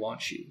got you where he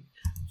wants you.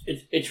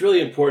 It's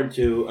really important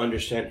to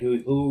understand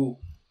who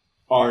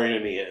our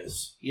enemy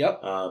is.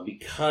 Yep.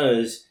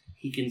 Because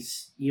he can,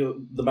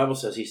 the Bible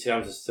says he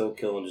comes to still,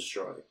 kill, and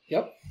destroy.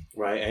 Yep.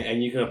 Right?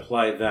 And you can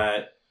apply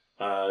that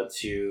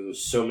to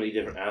so many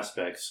different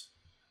aspects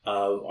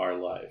of our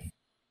life.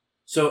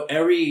 So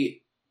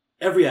every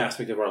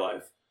aspect of our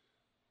life,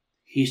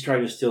 he's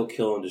trying to still,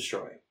 kill, and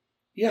destroy.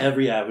 Yeah.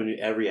 Every avenue,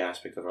 every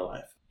aspect of our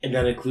life. And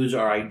that includes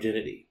our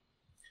identity.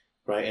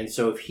 Right? And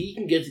so if he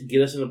can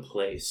get us in a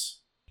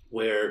place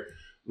where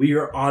we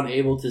are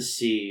unable to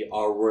see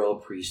our royal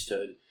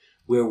priesthood,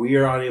 where we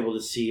are unable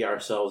to see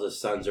ourselves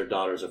as sons or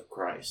daughters of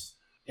Christ,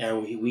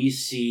 and we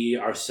see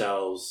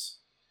ourselves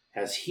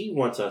as he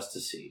wants us to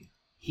see.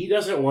 He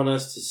doesn't want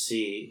us to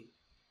see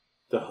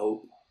the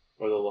hope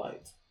or the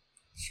light.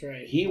 That's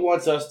right. He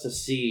wants us to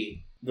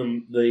see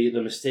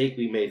the mistake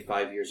we made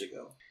 5 years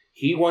ago.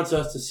 He wants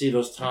us to see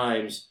those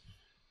times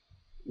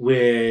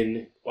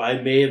when I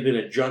may have been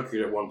a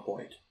drunkard at one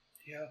point.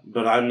 Yeah.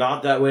 But I'm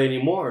not that way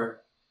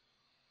anymore.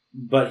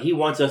 But he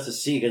wants us to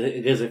see,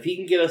 because if he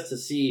can get us to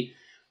see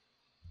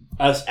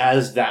us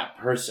as that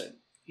person,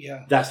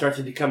 yeah, that starts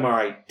to become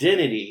our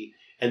identity,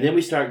 and then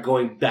we start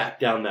going back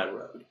down that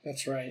road.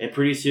 That's right. And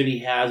pretty soon he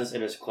has us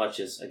in his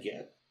clutches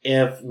again.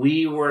 If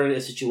we were in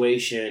a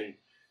situation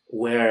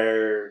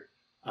where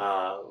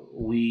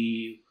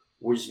we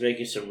were just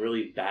making some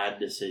really bad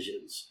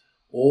decisions,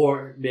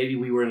 or maybe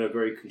we were in a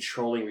very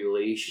controlling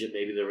relationship,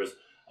 maybe there was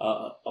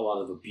a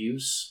lot of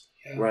abuse,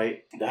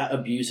 right? That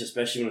abuse,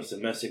 especially when it's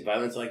domestic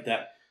violence like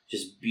that,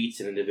 just beats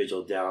an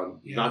individual down,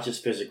 not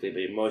just physically,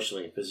 but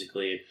emotionally and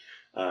physically,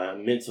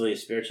 mentally and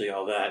spiritually,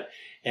 all that.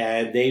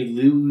 And they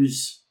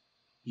lose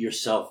your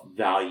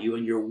self-value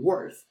and your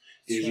worth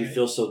because you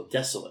feel so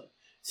desolate.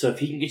 So if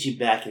he can get you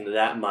back into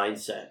that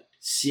mindset,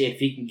 see if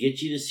he can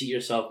get you to see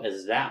yourself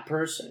as that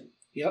person.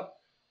 Yep.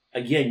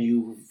 Again,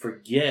 you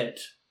forget,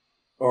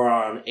 or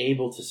are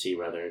unable to see,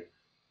 rather,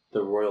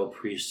 the royal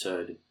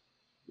priesthood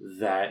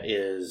that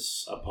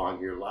is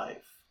upon your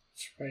life.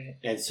 That's right.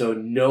 And so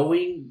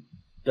knowing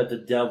that the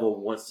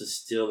devil wants to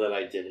steal that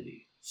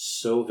identity,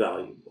 so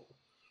valuable.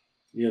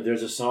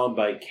 There's a song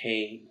by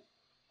Cain.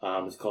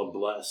 It's called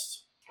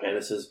Blessed. And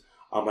it says,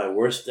 on my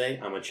worst day,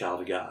 I'm a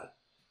child of God.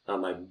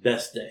 On my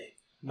best day,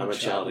 I'm a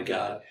child of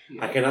God.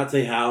 Yeah. I cannot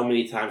tell you how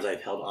many times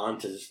I've held on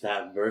to just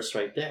that verse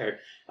right there.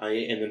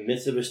 In the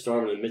midst of a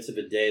storm, in the midst of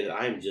a day that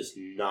I'm just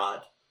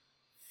not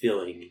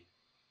feeling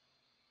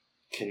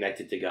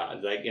connected to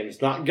God. And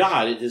it's not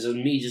God. It is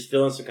me just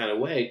feeling some kind of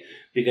way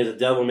because the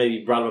devil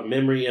maybe brought up a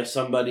memory of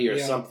somebody or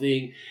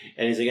something.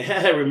 And he's like,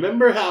 hey,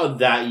 remember how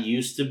that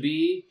used to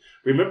be?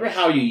 Remember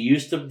how you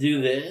used to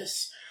do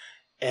this?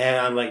 And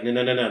I'm like, no.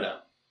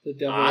 The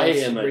devil I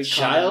am a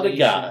child of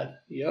God.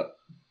 Yep.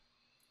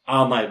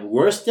 On my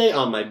worst day,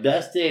 on my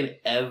best day, and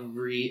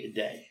every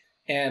day.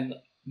 And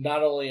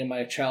not only am I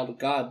a child of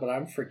God, but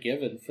I'm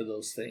forgiven for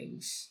those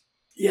things.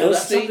 Yeah,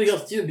 that's something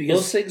else too. Because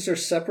those things are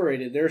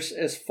separated. There's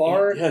as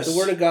far, the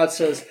Word of God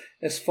says,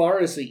 as far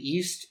as the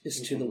east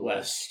is to the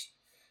west.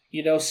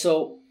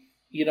 So,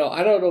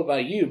 I don't know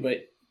about you,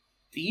 but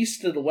the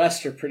east and the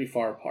west are pretty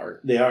far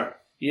apart. They are.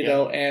 You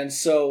know, and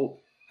so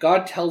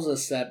God tells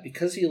us that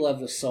because he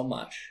loved us so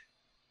much,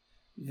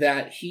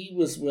 that he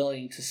was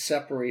willing to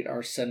separate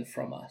our sin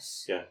from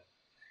us. Yeah.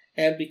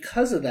 And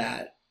because of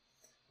that,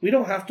 we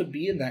don't have to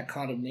be in that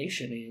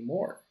condemnation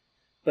anymore.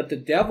 But the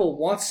devil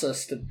wants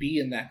us to be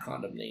in that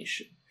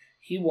condemnation.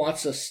 He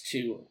wants us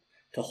to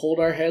hold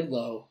our head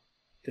low,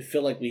 to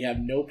feel like we have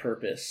no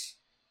purpose.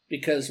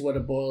 Because what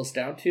it boils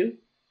down to,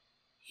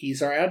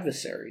 he's our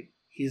adversary.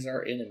 He's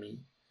our enemy.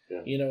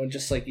 Yeah. And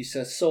just like you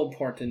said, it's so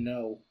important to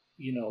know,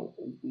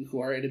 who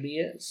our enemy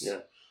is. Yeah.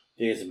 I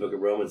think it's the book of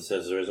Romans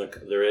that says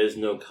there is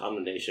no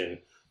condemnation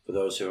for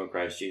those who are in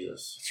Christ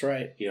Jesus. That's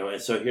right.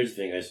 And so here's the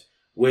thing, guys.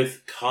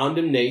 With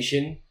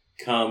condemnation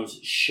comes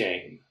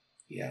shame.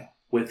 Yeah.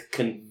 With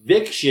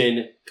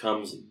conviction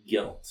comes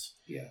guilt.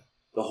 Yeah.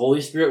 The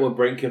Holy Spirit will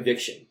bring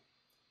conviction.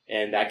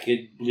 And that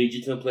could lead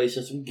you to a place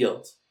of some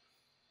guilt.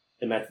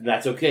 And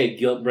that's okay.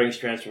 Guilt brings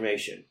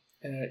transformation.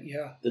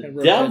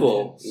 The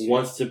devil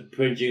wants to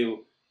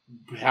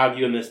have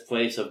you in this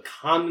place of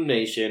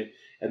condemnation.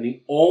 And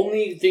the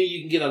only thing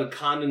you can get out of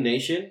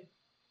condemnation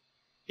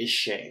is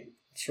shame.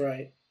 That's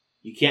right.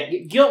 You can't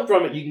get guilt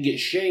from it. You can get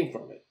shame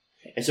from it.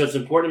 And so it's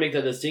important to make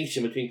that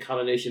distinction between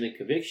condemnation and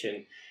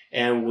conviction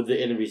and with the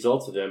end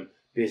results of them.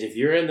 Because if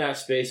you're in that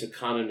space of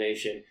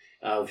condemnation,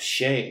 of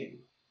shame,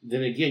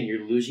 then again,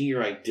 you're losing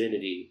your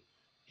identity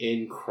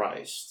in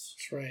Christ.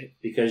 That's right.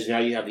 Because now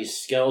you have these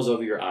scales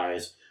over your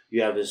eyes.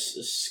 You have this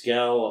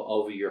scale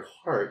over your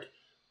heart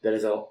that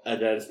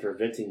is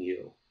preventing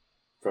you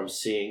from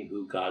seeing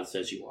who God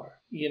says you are.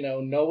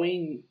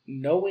 Knowing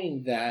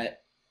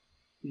that,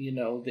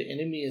 the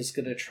enemy is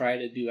going to try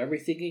to do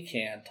everything he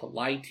can to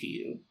lie to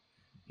you.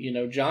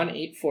 John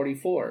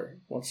 8:44,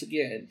 once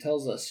again,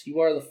 tells us, you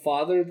are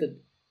father of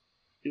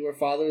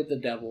the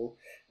devil,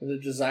 and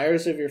the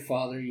desires of your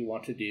father you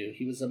want to do.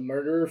 He was a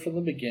murderer from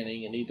the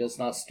beginning, and he does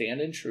not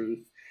stand in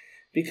truth,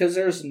 because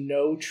there is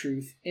no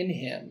truth in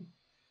him.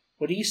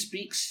 When he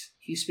speaks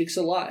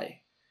a lie.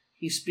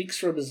 He speaks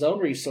from his own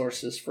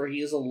resources, for he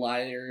is a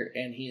liar,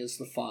 and he is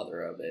the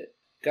father of it.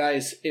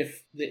 Guys,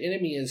 if the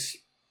enemy is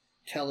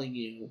telling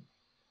you,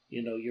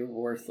 you're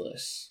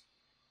worthless,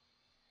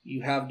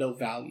 you have no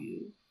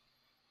value,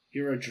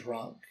 you're a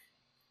drunk,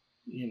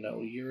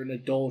 you're an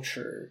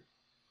adulterer,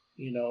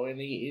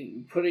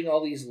 and putting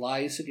all these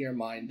lies in your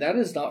mind, that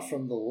is not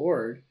from the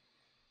Lord.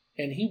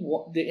 And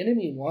the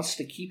enemy wants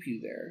to keep you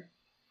there.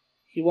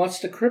 He wants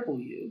to cripple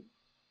you.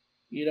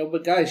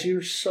 But guys,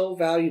 you're so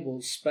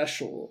valuable,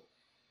 special,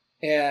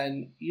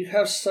 and you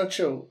have such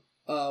a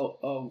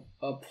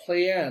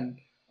plan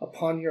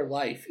upon your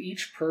life.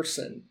 Each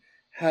person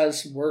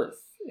has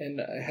worth and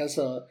has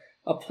a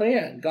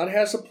plan. God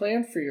has a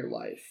plan for your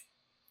life.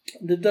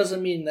 That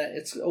doesn't mean that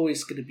it's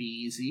always going to be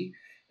easy.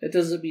 It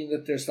doesn't mean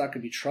that there's not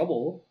going to be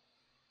trouble,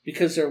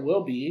 because there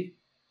will be.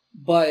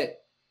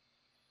 But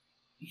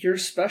you're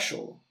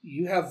special.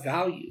 You have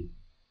value.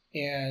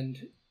 And,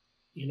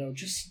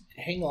 just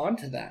hang on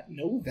to that.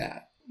 Know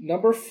that.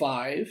 Number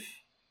 5,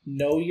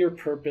 know your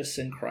purpose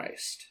in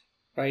Christ.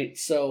 Right?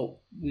 So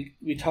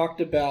we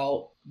talked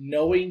about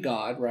knowing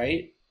God,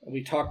 right?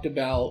 We talked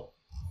about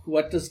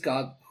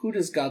who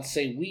does God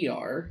say we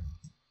are?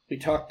 We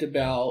talked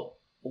about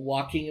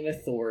walking in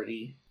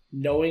authority,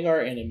 knowing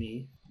our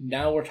enemy.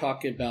 Now we're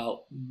talking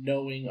about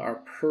knowing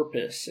our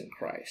purpose in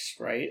Christ,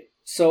 right?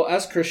 So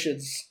as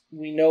Christians,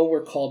 we know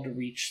we're called to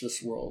reach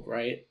this world,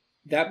 right?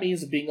 That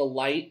means being a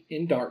light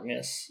in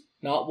darkness,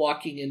 not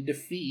walking in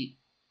defeat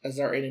as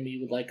our enemy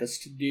would like us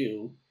to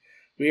do.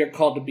 We are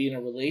called to be in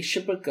a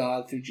relationship with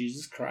God through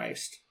Jesus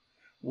Christ,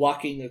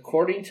 walking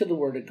according to the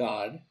Word of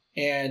God,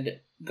 and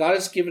God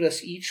has given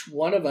us, each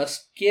one of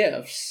us,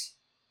 gifts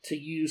to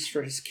use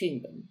for His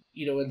kingdom.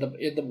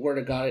 In the Word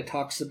of God, it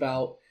talks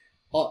about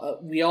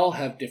we all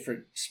have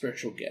different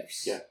spiritual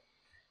gifts. Yeah.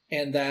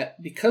 And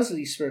that because of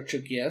these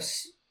spiritual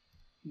gifts,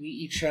 we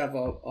each have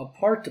a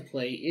part to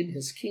play in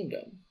His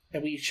kingdom.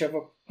 And we each have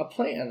a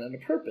plan and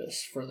a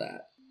purpose for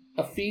that.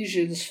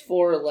 Ephesians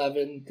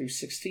 4:11 through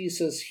 16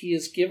 says,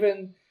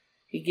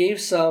 He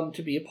gave some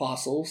to be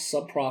apostles,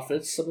 some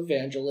prophets, some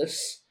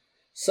evangelists,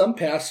 some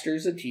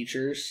pastors and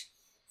teachers,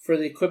 for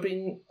the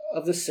equipping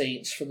of the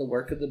saints for the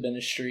work of the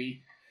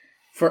ministry,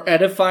 for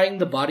edifying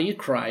the body of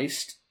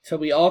Christ, till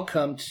we all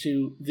come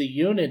to the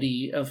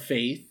unity of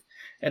faith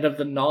and of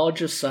the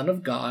knowledge of the Son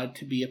of God,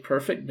 to be a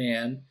perfect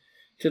man,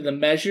 to the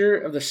measure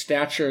of the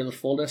stature of the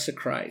fullness of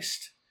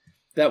Christ,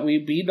 that we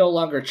be no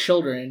longer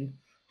children,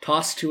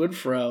 tossed to and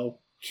fro,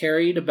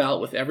 carried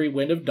about with every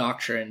wind of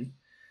doctrine,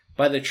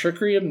 by the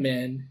trickery of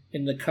men,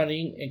 in the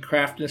cunning and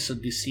craftiness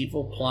of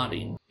deceitful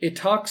plotting. It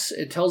tells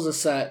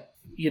us that,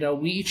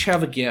 we each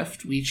have a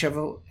gift. We each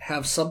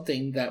have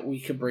something that we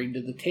can bring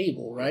to the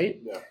table, right?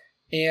 Yeah.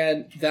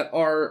 And that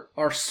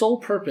our sole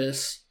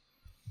purpose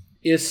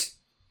is,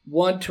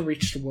 one, to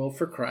reach the world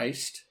for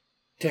Christ,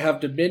 to have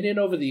dominion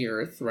over the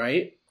earth,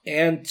 right?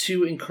 And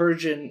to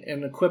encourage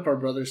and equip our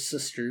brothers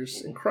and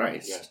sisters in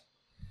Christ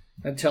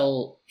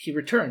until He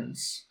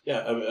returns.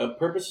 Yeah,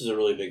 purpose is a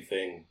really big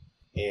thing.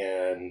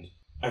 And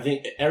I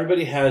think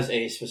everybody has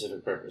a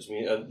specific purpose. I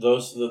mean,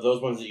 those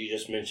ones that you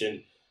just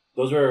mentioned,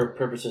 those are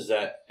purposes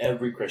that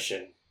every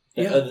Christian,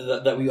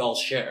 that we all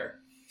share.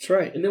 That's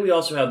right. And then we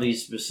also have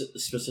these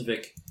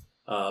specific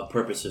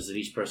purposes that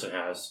each person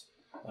has.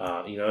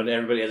 And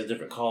everybody has a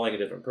different calling, a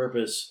different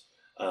purpose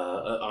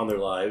on their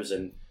lives.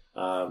 And,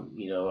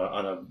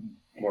 on a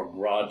more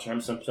broad term,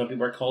 some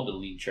people are called to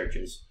lead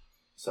churches.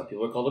 Some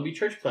people are called to be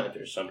church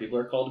planters. Some people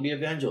are called to be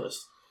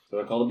evangelists. Some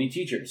are called to be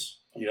teachers.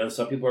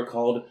 Some people are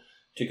called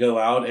to go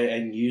out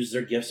and use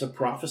their gifts of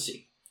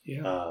prophecy.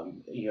 Yeah.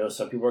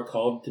 Some people are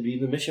called to be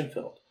in the mission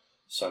field.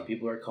 Some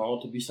people are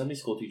called to be Sunday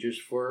school teachers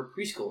for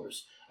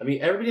preschoolers. I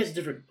mean, everybody has a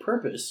different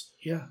purpose.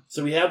 Yeah.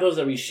 So we have those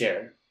that we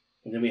share,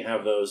 and then we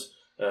have those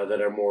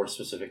that are more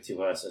specific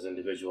to us as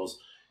individuals.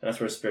 And that's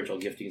where spiritual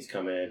giftings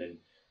come in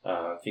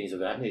and things of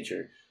that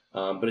nature.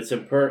 But it's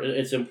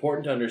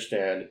important to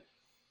understand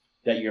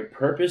that your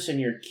purpose in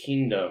your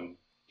kingdom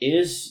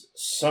is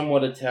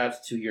somewhat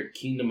attached to your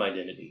kingdom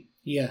identity.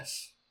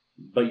 Yes.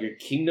 But your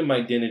kingdom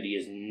identity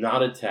is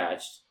not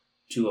attached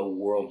to a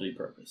worldly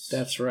purpose.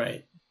 That's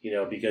right.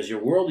 Because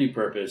your worldly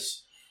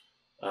purpose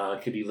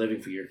could be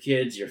living for your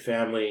kids, your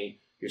family,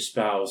 your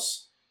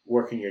spouse,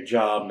 working your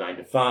job 9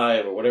 to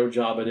 5 or whatever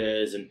job it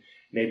is, and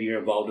maybe you're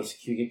involved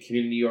in a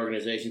community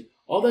organization.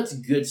 All that's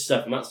good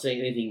stuff. I'm not saying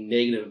anything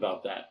negative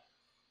about that.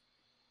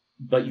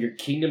 But your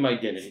kingdom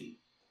identity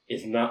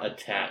is not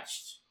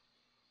attached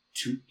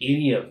to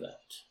any of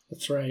that.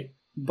 That's right.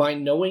 By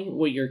knowing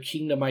what your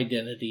kingdom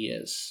identity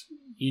is,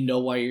 you know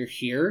why you're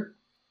here,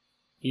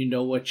 you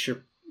know what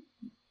your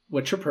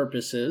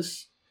purpose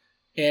is,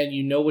 and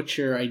you know what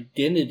your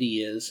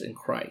identity is in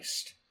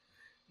Christ.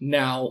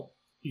 Now,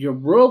 your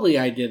worldly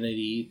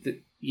identity,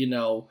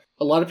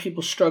 a lot of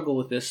people struggle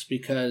with this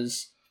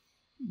because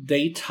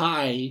they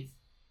tie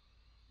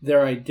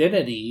their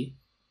identity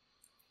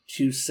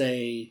to,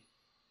 say,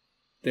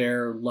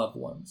 their loved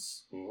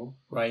ones,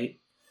 right?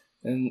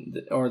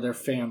 Or their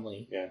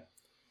family.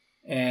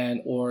 Yeah.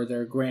 Or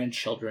their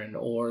grandchildren,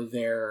 or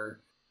their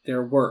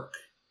work.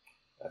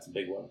 That's a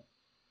big one.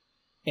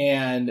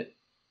 And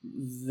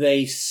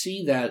they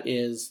see that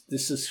as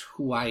this is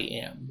who I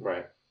am.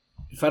 Right.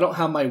 If I don't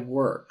have my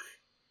work,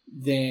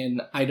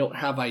 then I don't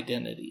have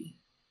identity.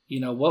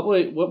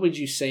 What would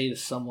you say to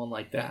someone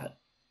like that?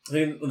 I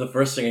think the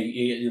first thing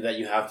that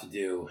you have to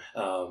do,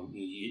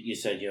 you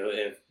said,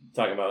 if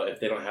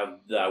they don't have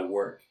that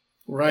work,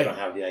 right, they don't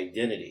have the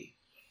identity.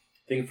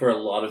 I think for a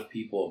lot of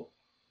people,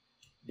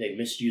 they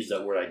misuse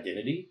that word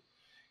identity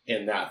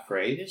in that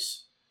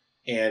phrase,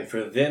 and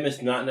for them,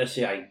 it's not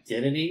necessarily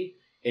identity.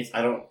 It's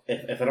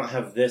if I don't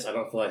have this, I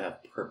don't feel I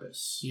have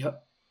purpose.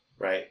 Yep.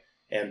 Right.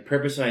 And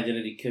purpose and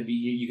identity could be,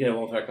 you can have a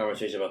whole entire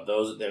conversation about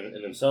those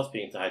in themselves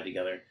being tied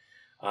together,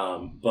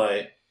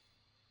 but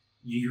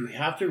you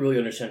have to really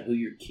understand who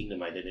your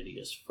kingdom identity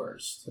is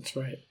first. That's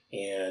right.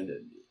 And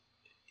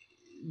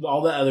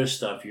all that other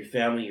stuff, your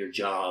family, your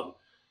job,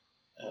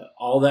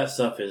 all that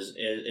stuff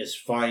is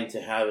fine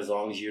to have as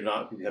long as you're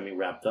not becoming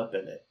wrapped up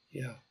in it.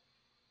 Yeah.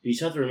 You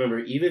just have to remember,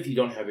 even if you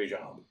don't have your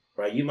job,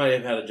 right? You might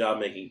have had a job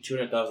making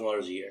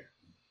 $200,000 a year,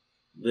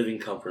 living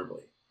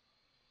comfortably.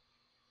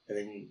 And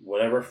then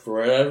for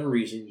whatever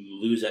reason,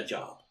 you lose that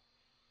job.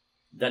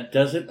 That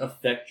doesn't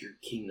affect your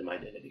kingdom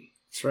identity.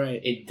 That's right.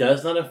 It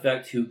does not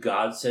affect who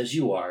God says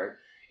you are.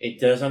 It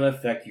does not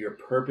affect your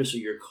purpose or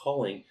your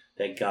calling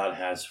that God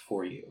has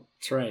for you.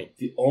 That's right.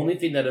 The only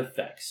thing that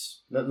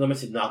affects, let me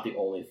say not the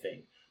only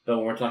thing, but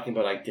when we're talking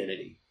about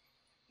identity,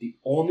 the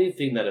only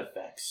thing that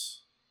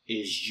affects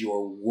is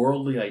your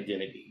worldly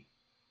identity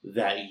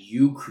that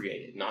you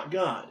created, not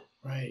God.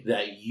 Right.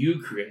 That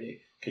you created,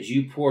 because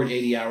you poured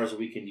 80 hours a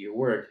week into your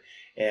work,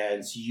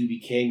 and so you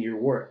became your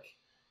work.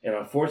 And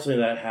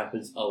unfortunately, that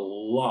happens a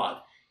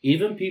lot.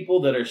 Even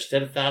people that are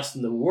steadfast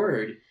in the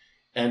Word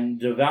and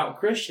devout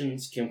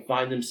Christians can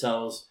find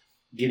themselves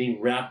getting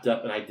wrapped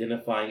up and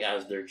identifying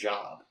as their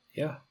job.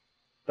 Yeah.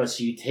 But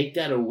so you take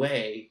that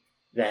away,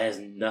 that has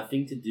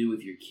nothing to do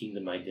with your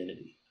kingdom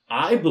identity.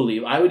 I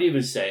would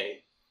even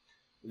say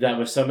that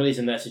when somebody's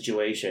in that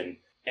situation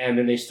and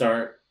then they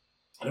start,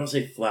 I don't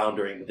say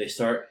floundering, but they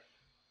start,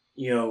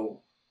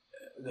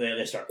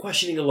 they start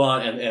questioning a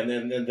lot, and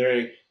then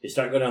they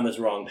start going down this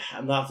wrong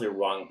path, not the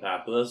wrong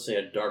path, but let's say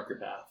a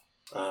darker path.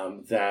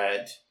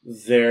 That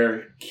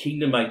their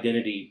kingdom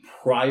identity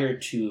prior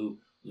to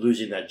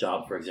losing that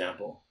job, for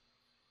example,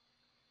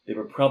 they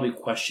were probably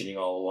questioning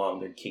all along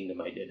their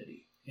kingdom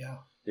identity. Yeah.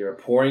 They were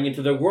pouring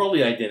into their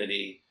worldly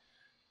identity,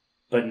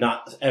 but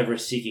not ever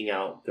seeking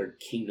out their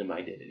kingdom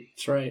identity.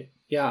 That's right.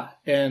 Yeah.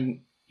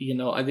 And,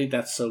 I think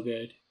that's so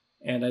good.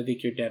 And I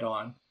think you're dead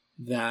on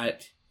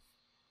that,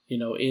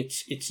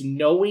 it's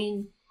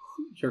knowing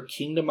your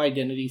kingdom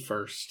identity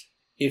first.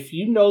 If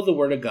you know the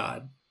Word of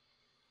God,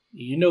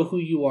 you know who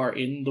you are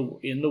in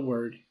the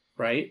Word,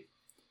 right?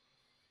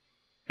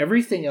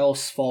 Everything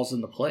else falls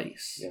into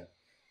place. Yeah.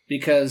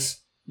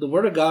 Because the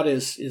Word of God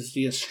is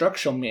the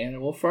instructional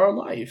manual for our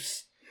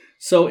lives.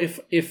 So if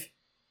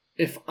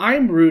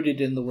I'm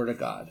rooted in the Word of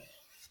God,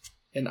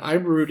 and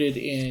I'm rooted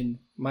in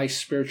my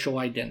spiritual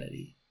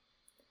identity,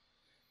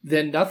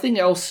 then nothing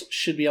else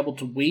should be able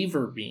to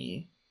waver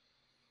me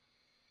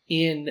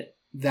in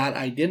that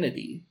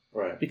identity.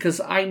 Right.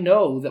 Because I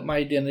know that my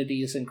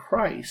identity is in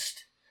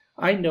Christ.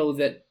 I know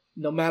that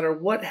no matter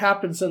what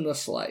happens in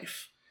this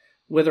life,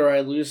 whether I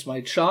lose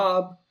my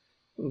job,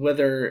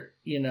 whether,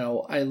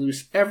 I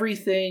lose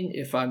everything,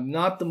 if I'm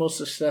not the most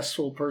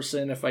successful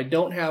person, if I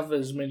don't have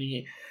as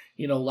many,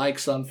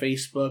 likes on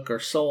Facebook or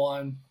so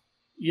on,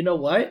 you know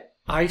what?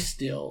 I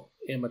still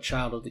am a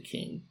child of the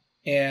King.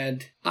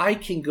 And I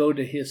can go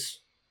to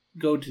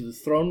the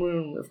throne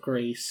room of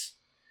grace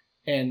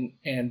and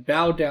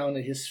bow down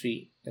at his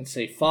feet and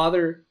say,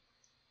 Father,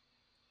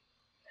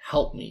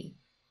 help me.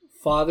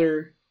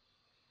 Father,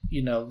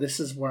 this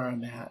is where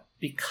I'm at.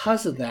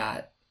 Because of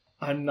that,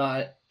 I'm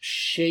not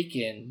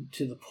shaken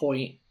to the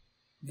point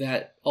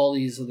that all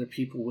these other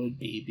people would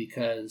be,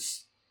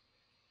 because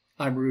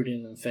I'm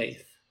rooted in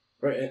faith.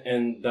 Right,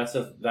 and that's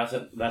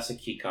a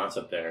key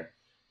concept there,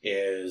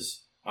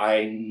 is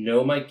I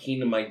know my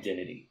kingdom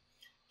identity.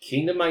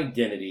 Kingdom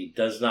identity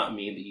does not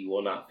mean that you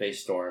will not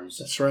face storms.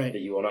 That's right. That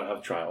you will not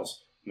have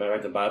trials. Matter of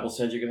fact, the Bible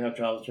says you're going to have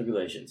trials and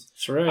tribulations.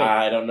 That's right.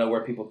 I don't know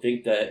where people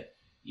think that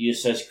it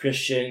says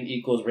Christian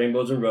equals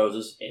rainbows and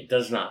roses. It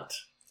does not.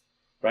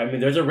 Right? I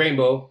mean, there's a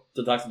rainbow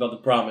that talks about the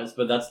promise,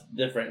 but that's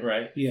different,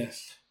 right?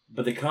 Yes.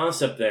 But the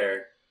concept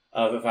there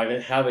of if I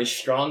have a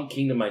strong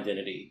kingdom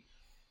identity,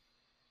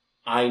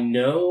 I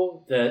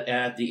know that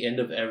at the end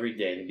of every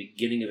day, the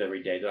beginning of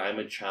every day, that I'm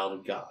a child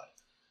of God.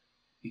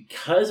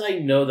 Because I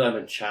know that I'm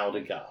a child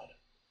of God,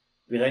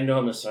 because I know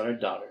I'm a son or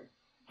daughter,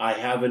 I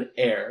have an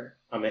heir.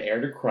 I'm an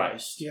heir to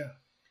Christ. Yeah.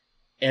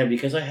 And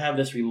because I have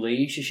this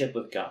relationship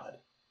with God,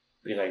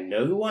 because I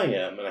know who I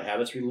am and I have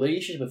this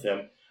relationship with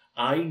him,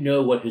 I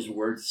know what his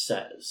word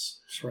says.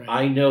 That's right.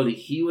 I know that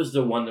he was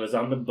the one that was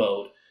on the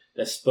boat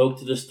that spoke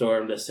to the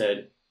storm that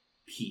said,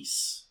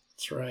 peace.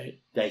 That's right.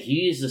 That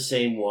he is the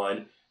same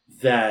one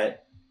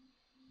that,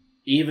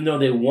 even though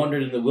they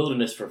wandered in the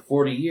wilderness for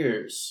 40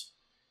 years,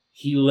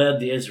 he led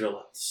the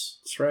Israelites.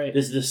 That's right.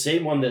 This is the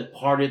same one that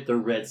parted the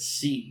Red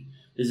Sea.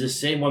 is the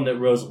same one that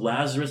rose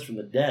Lazarus from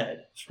the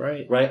dead. That's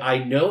right. Right?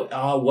 I know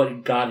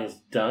what God has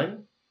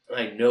done, and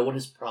I know what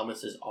his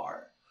promises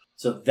are.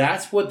 So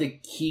that's what the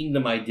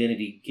kingdom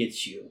identity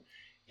gets you,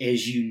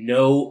 is you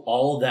know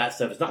all that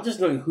stuff. It's not just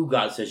knowing who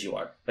God says you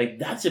are. Like,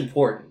 that's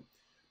important.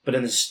 But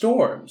in the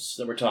storms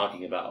that we're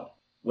talking about,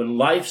 when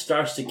life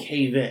starts to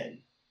cave in,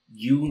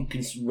 you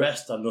can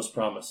rest on those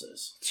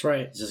promises. That's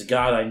right. It says,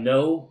 God, I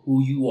know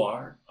who you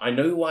are. I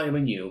know who I am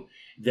in you.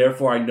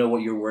 Therefore, I know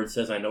what your word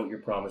says. I know what your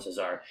promises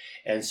are.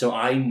 And so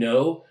I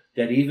know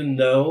that even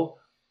though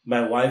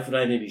my wife and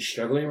I may be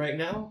struggling right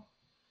now,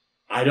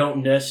 I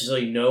don't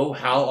necessarily know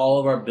how all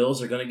of our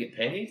bills are going to get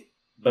paid,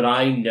 but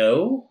I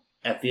know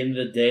at the end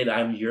of the day that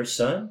I'm your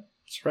son.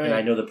 That's right. And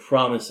I know the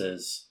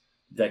promises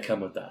that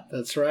come with that.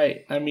 That's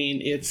right. I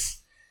mean,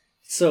 it's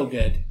so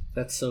good.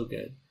 That's so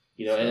good.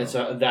 You know, and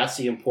so that's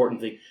the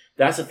important thing.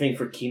 That's the thing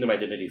for kingdom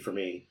identity for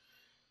me,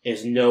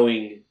 is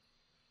knowing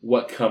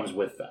what comes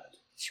with that.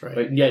 That's right.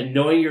 But yet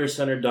knowing you're a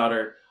son or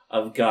daughter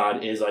of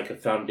God is like a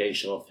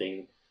foundational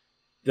thing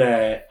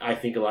that I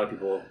think a lot of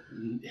people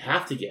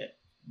have to get.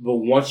 But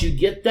once you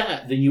get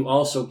that, then you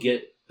also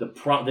get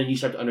then you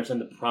start to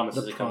understand the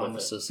promises that come with it. The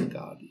promises of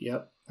God.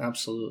 Yep,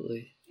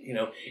 absolutely. You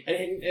know,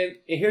 and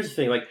here's the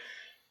thing, like,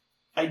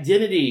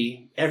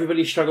 identity,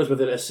 everybody struggles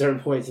with it at certain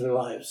points in their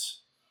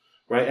lives,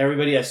 right?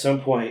 Everybody at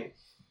some point,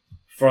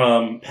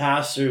 from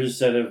pastors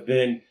that have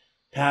been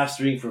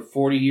pastoring for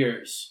 40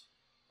 years,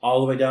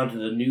 all the way down to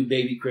the new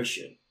baby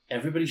Christian,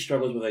 everybody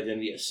struggles with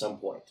identity at some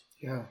point.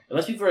 Yeah. And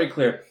let's be very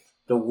clear,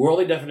 the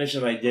worldly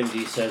definition of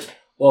identity says,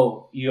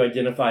 well, you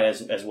identify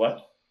as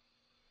what?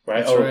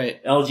 Right? That's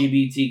right.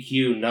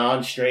 LGBTQ,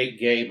 non-straight,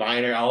 gay,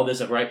 binary, all this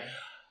stuff, right?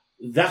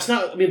 That's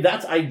not, I mean,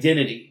 that's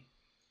identity,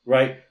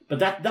 right? But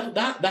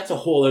that's a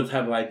whole other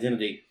type of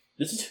identity.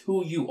 This is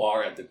who you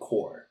are at the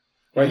core,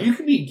 right? You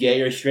can be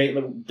gay or straight,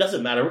 but it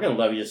doesn't matter. We're going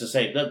to love you just the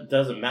same. That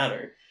doesn't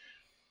matter.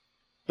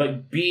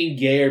 But being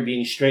gay or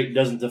being straight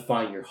doesn't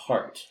define your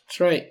heart. That's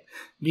right.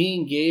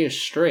 Being gay or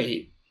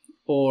straight,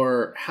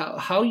 or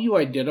how you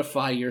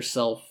identify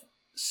yourself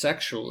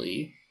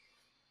sexually,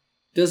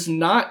 does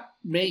not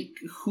make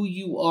who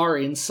you are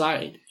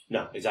inside.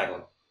 No,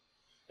 exactly.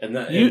 And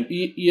that,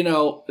 you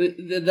know,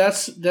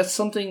 that's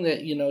something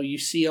that, you know, you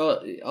see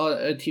on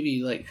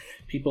TV, like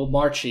people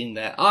marching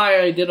that I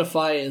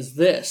identify as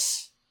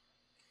this.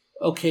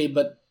 Okay,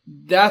 but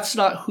that's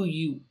not who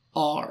you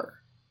are.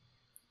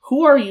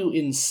 Who are you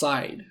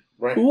inside?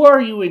 Right. Who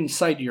are you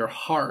inside your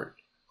heart?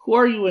 Who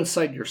are you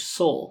inside your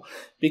soul?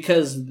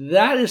 Because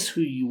that is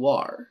who you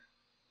are.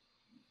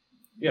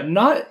 Yeah.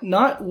 Not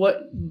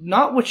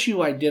what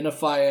you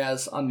identify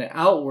as on the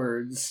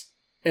outwards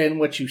and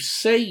what you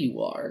say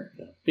you are.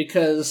 Yeah.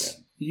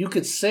 Because you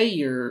could say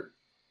you're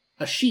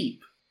a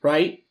sheep,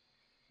 right?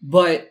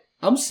 But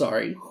I'm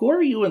sorry, who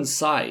are you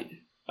inside?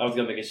 I was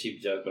gonna make a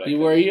sheep joke, but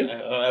were you?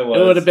 I was.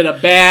 It would have been a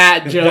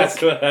bad joke.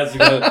 that's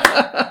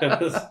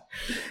good.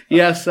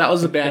 Yes, that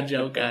was a bad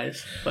joke,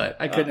 guys. But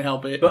I couldn't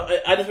help it. But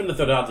I just wanted to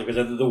throw it out there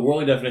because the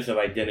worldly definition of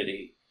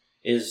identity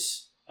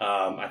is,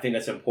 I think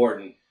that's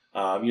important.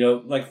 You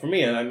know, like for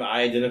me,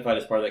 I identified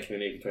as part of that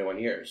community for 21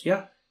 years.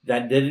 Yeah.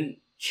 That didn't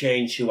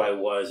change who I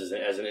was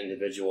as an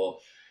individual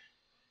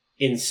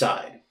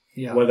inside.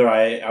 Yeah. Whether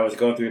I was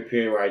going through a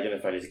period where I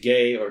identified as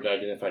gay or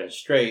identified as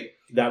straight,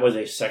 that was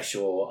a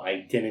sexual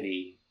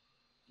identity,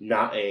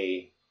 not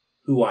a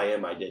who I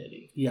am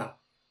identity. Yeah.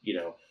 You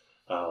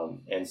know,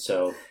 and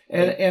so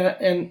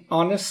and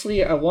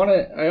honestly,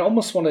 I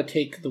almost want to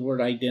take the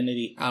word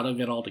identity out of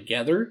it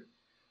altogether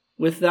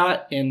with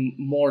that and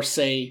more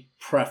say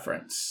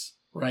preference,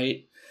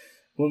 right?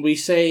 When we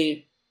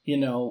say, you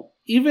know,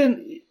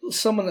 even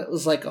someone that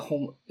was like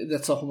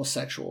that's a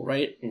homosexual,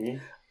 right? Mm-hmm.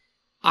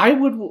 I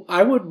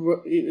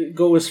would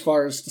go as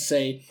far as to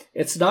say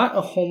it's not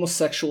a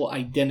homosexual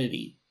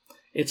identity.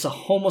 It's a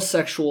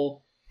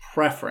homosexual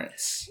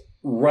preference.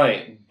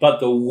 Right. But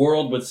the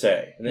world would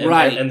say,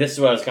 and this is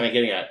what I was kind of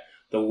getting at,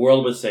 the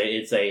world would say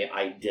it's a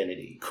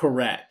identity.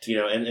 Correct. You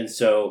know, and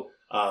so,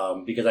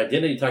 because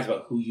identity talks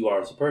about who you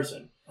are as a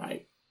person.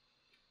 Right.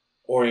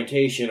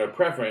 Orientation or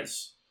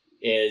preference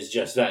is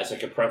just that. It's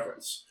like a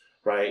preference.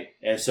 Right.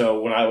 And so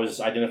when I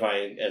was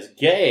identifying as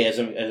gay, as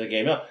a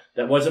gay male,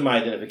 that wasn't my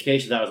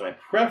identification. That was my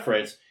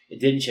preference. It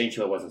didn't change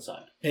who I was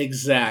inside.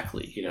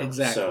 Exactly. You know,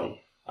 exactly. So,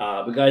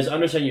 but guys,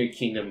 understand your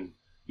kingdom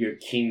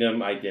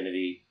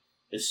identity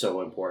is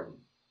so important.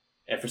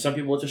 And for some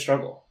people, it's a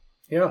struggle.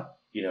 Yeah.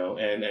 You know,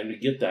 and we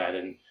get that.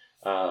 And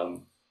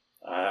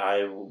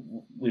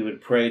we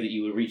would pray that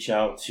you would reach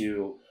out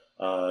to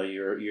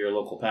your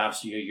local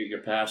pastor,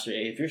 your pastor.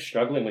 Hey, if you're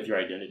struggling with your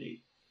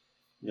identity,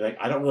 you're like,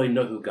 I don't really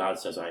know who God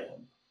says I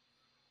am.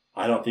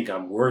 I don't think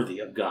I'm worthy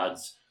of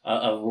God's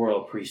of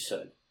royal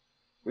priesthood.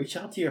 Reach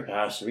out to your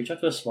pastor. Reach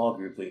out to a small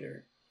group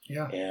leader.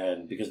 Yeah.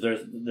 And because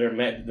there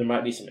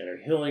might be some inner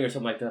healing or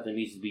something like that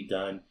needs to be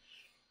done.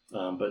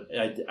 But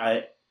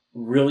I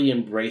really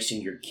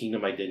embracing your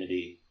kingdom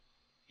identity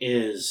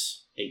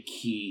is a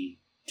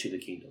key to the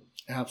kingdom.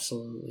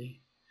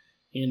 Absolutely.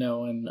 You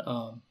know, and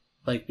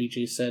like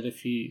BJ said,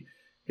 if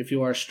if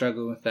you are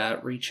struggling with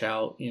that, reach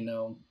out.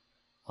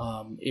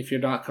 If you're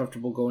not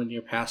comfortable going to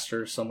your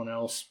pastor or someone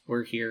else,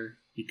 we're here.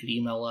 You could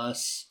email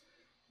us,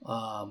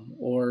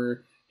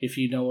 or if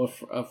you know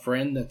a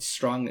friend that's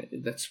strong,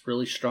 that's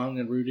really strong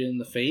and rooted in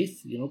the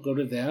faith, go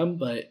to them.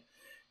 But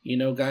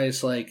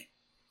guys,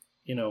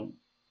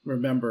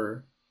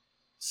 remember,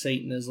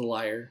 Satan is a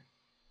liar,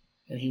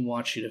 and he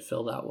wants you to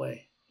feel that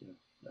way.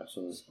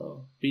 Absolutely.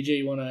 So, BJ,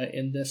 you want to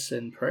end this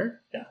in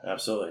prayer? Yeah,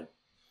 absolutely.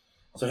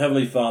 So,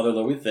 Heavenly Father,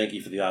 Lord, we thank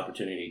you for the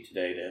opportunity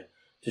today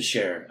to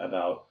share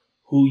about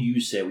who you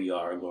say we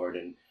are, Lord,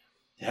 and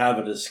to have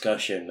a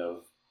discussion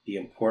of the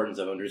importance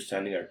of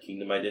understanding our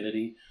kingdom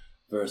identity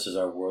versus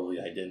our worldly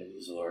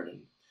identities, Lord.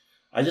 And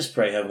I just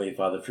pray, Heavenly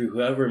Father, for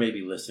whoever may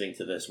be listening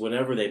to this,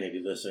 whenever they may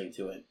be listening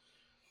to it,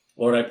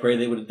 Lord, I pray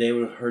they would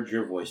have heard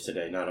your voice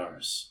today, not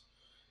ours.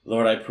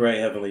 Lord, I pray,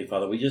 Heavenly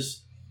Father, we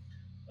just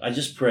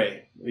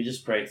pray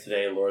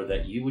today, Lord,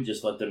 that you would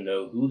just let them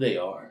know who they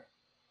are.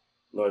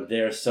 Lord, they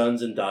are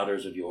sons and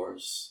daughters of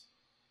yours.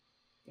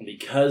 And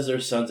because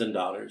they're sons and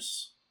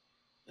daughters,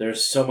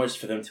 there's so much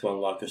for them to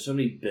unlock. There's so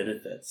many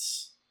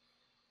benefits,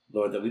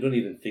 Lord, that we don't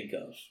even think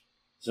of.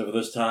 So for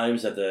those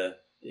times that the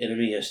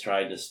enemy has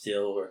tried to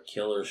steal or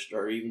kill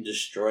or even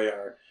destroy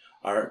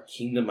our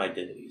kingdom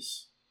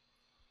identities,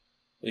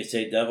 we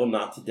say, devil,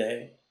 not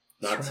today,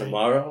 not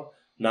tomorrow,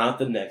 not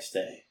the next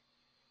day.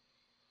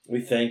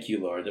 We thank you,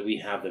 Lord, that we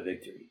have the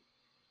victory.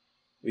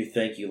 We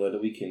thank you, Lord,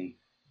 that we can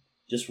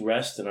just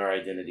rest in our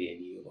identity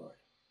in you, Lord.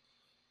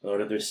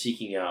 Lord, if they're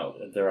seeking out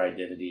their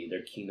identity,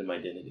 their kingdom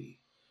identity,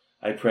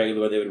 I pray,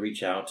 Lord, they would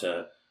reach out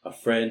to a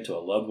friend, to a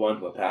loved one,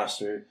 to a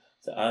pastor,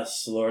 to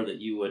us, Lord, that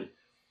you would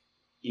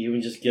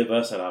even just give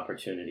us an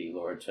opportunity,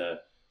 Lord, to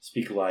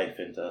speak life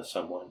into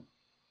someone.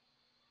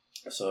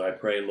 So I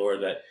pray,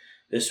 Lord, that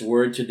this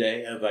word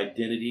today of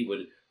identity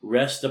would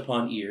rest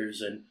upon ears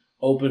and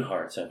open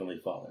hearts, Heavenly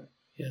Father.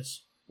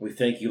 Yes. We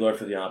thank you, Lord,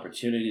 for the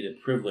opportunity, the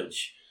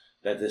privilege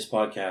that this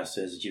podcast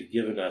is, that you've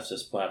given us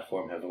this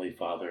platform, Heavenly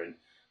Father. And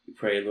we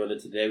pray, Lord,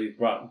 that today we've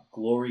brought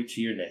glory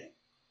to your name.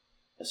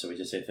 And so we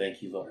just say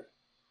thank you, Lord.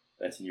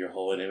 That's in your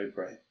holy name we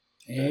pray.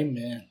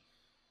 Amen.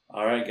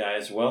 All right,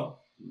 guys.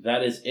 Well,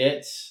 that is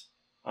it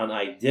on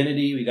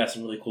identity. We got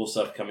some really cool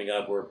stuff coming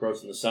up. We're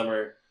approaching the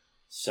summer.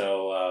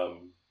 So,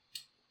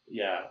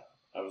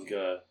 I was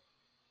going to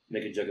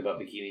make a joke about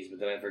bikinis, but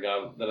then I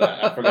forgot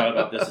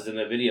about this is in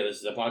the video. This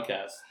is a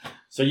podcast.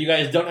 So you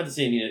guys don't have to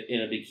see me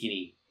in a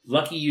bikini.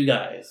 Lucky you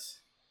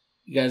guys.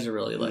 You guys are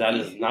really lucky. That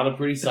is not a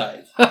pretty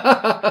sight.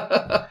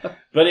 But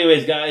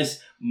anyways,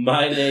 guys,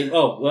 my name...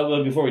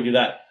 well, before we do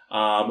that,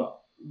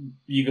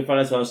 you can find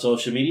us on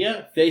social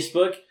media,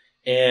 Facebook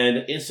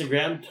and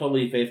Instagram,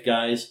 Totally Faith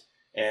Guys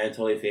and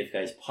Totally Faith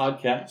Guys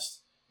Podcast.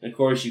 And of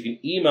course, you can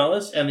email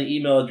us, and the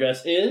email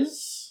address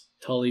is...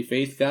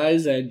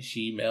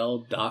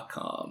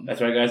 TotallyFaithGuys@gmail.com.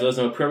 That's right, guys. Let us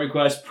know prayer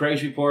requests,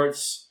 praise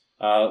reports.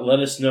 Let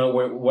us know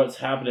what's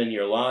happening in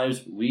your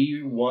lives.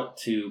 We want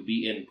to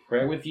be in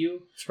prayer with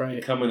you. That's right.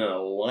 To come in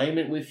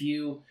alignment with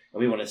you. And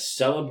we want to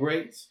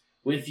celebrate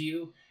with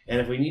you.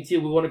 And if we need to,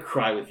 we want to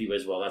cry with you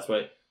as well. That's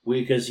why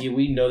because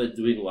we know that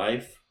doing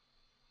life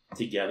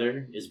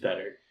together is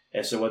better.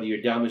 And so whether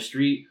you're down the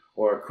street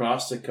or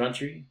across the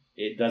country,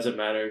 it doesn't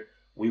matter.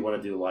 We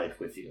want to do life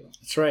with you.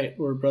 That's right.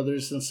 We're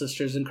brothers and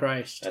sisters in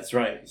Christ. That's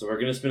right. So we're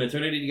going to spend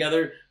eternity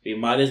together. We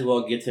might as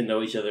well get to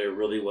know each other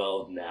really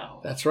well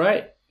now. That's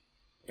right.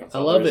 That's I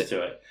love it.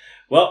 To it.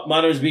 Well,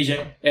 my name is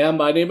BJ. And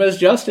my name is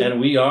Justin. And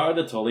we are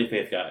the Totally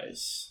Faith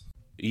Guys.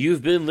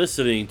 You've been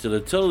listening to the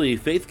Totally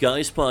Faith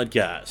Guys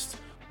podcast.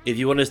 If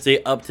you want to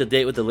stay up to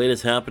date with the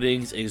latest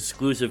happenings,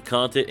 exclusive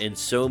content, and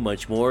so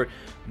much more,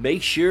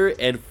 make sure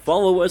and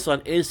follow us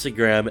on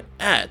Instagram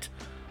at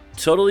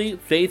Totally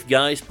Faith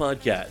Guys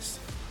Podcast.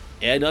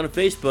 And on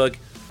Facebook,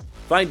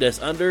 find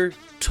us under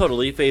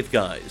Totally Faith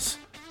Guys.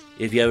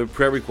 If you have a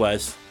prayer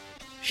request,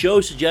 show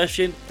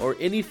suggestion, or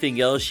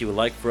anything else you would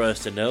like for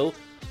us to know,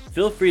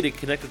 feel free to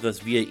connect with us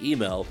via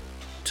email,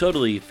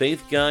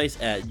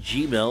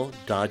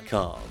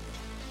 totallyfaithguys@gmail.com.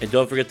 And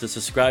don't forget to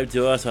subscribe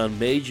to us on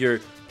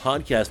major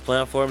podcast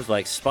platforms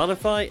like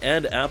Spotify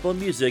and Apple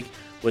Music,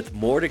 with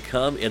more to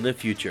come in the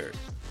future.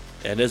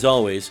 And as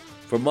always,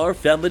 from our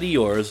family to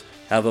yours,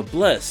 have a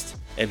blessed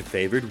and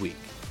favored week.